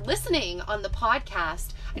 or if you're listening on the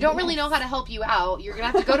podcast, I don't really know how to help you out. You're gonna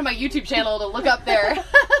have to go to my YouTube channel to look up their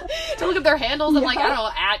handles. I'm like, I don't know,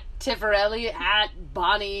 at Tiffarelli, at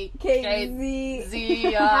Bonnie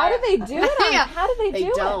KZ. How do they do it? How do they do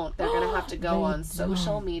it? They don't. They're gonna have to go on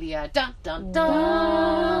social media. Dun dun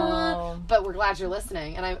dun. But we're glad you're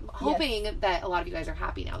listening, and I'm hoping that a lot of you guys are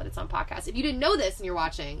happy now that it's on podcast. If you didn't know this and you're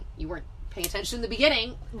watching, you weren't paying attention in the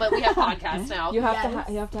beginning, but we have podcasts now. You have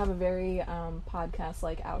to have a very podcast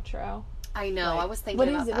like outro. I know. I was thinking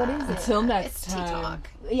about that. What is it? Until next time. T-Talk.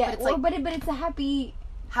 Yeah, but it's a happy.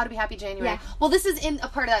 How to be happy January. Yeah. Well, this is in a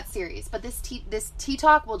part of that series, but this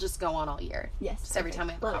T-Talk will just go on all year. Yes. Just every time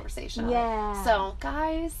we have a conversation. Yeah. So,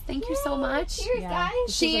 guys, thank you so much. Cheers, guys.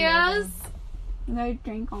 Cheers. I'm going to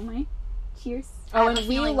drink all my cheers. Oh, and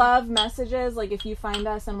we love messages. Like, if you find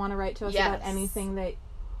us and want to write to us about anything that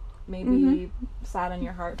maybe sat on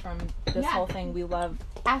your heart from this whole thing, we love.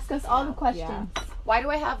 Ask us all the questions. Yeah. Why do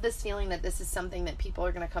I have this feeling that this is something that people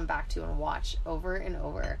are going to come back to and watch over and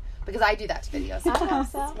over? Because I do that to videos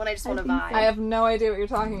sometimes when I just want to vibe. I have no idea what you're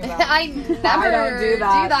talking about. I don't do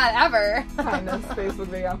that ever. Kindness Facebook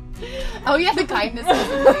video. Oh yeah, the kindness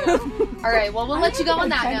Facebook video. All right, well, we'll let you go on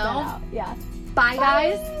that note. Yeah. Bye,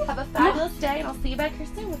 guys. Have a fabulous day, and I'll see you back here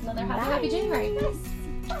soon with another Happy January.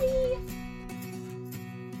 Bye.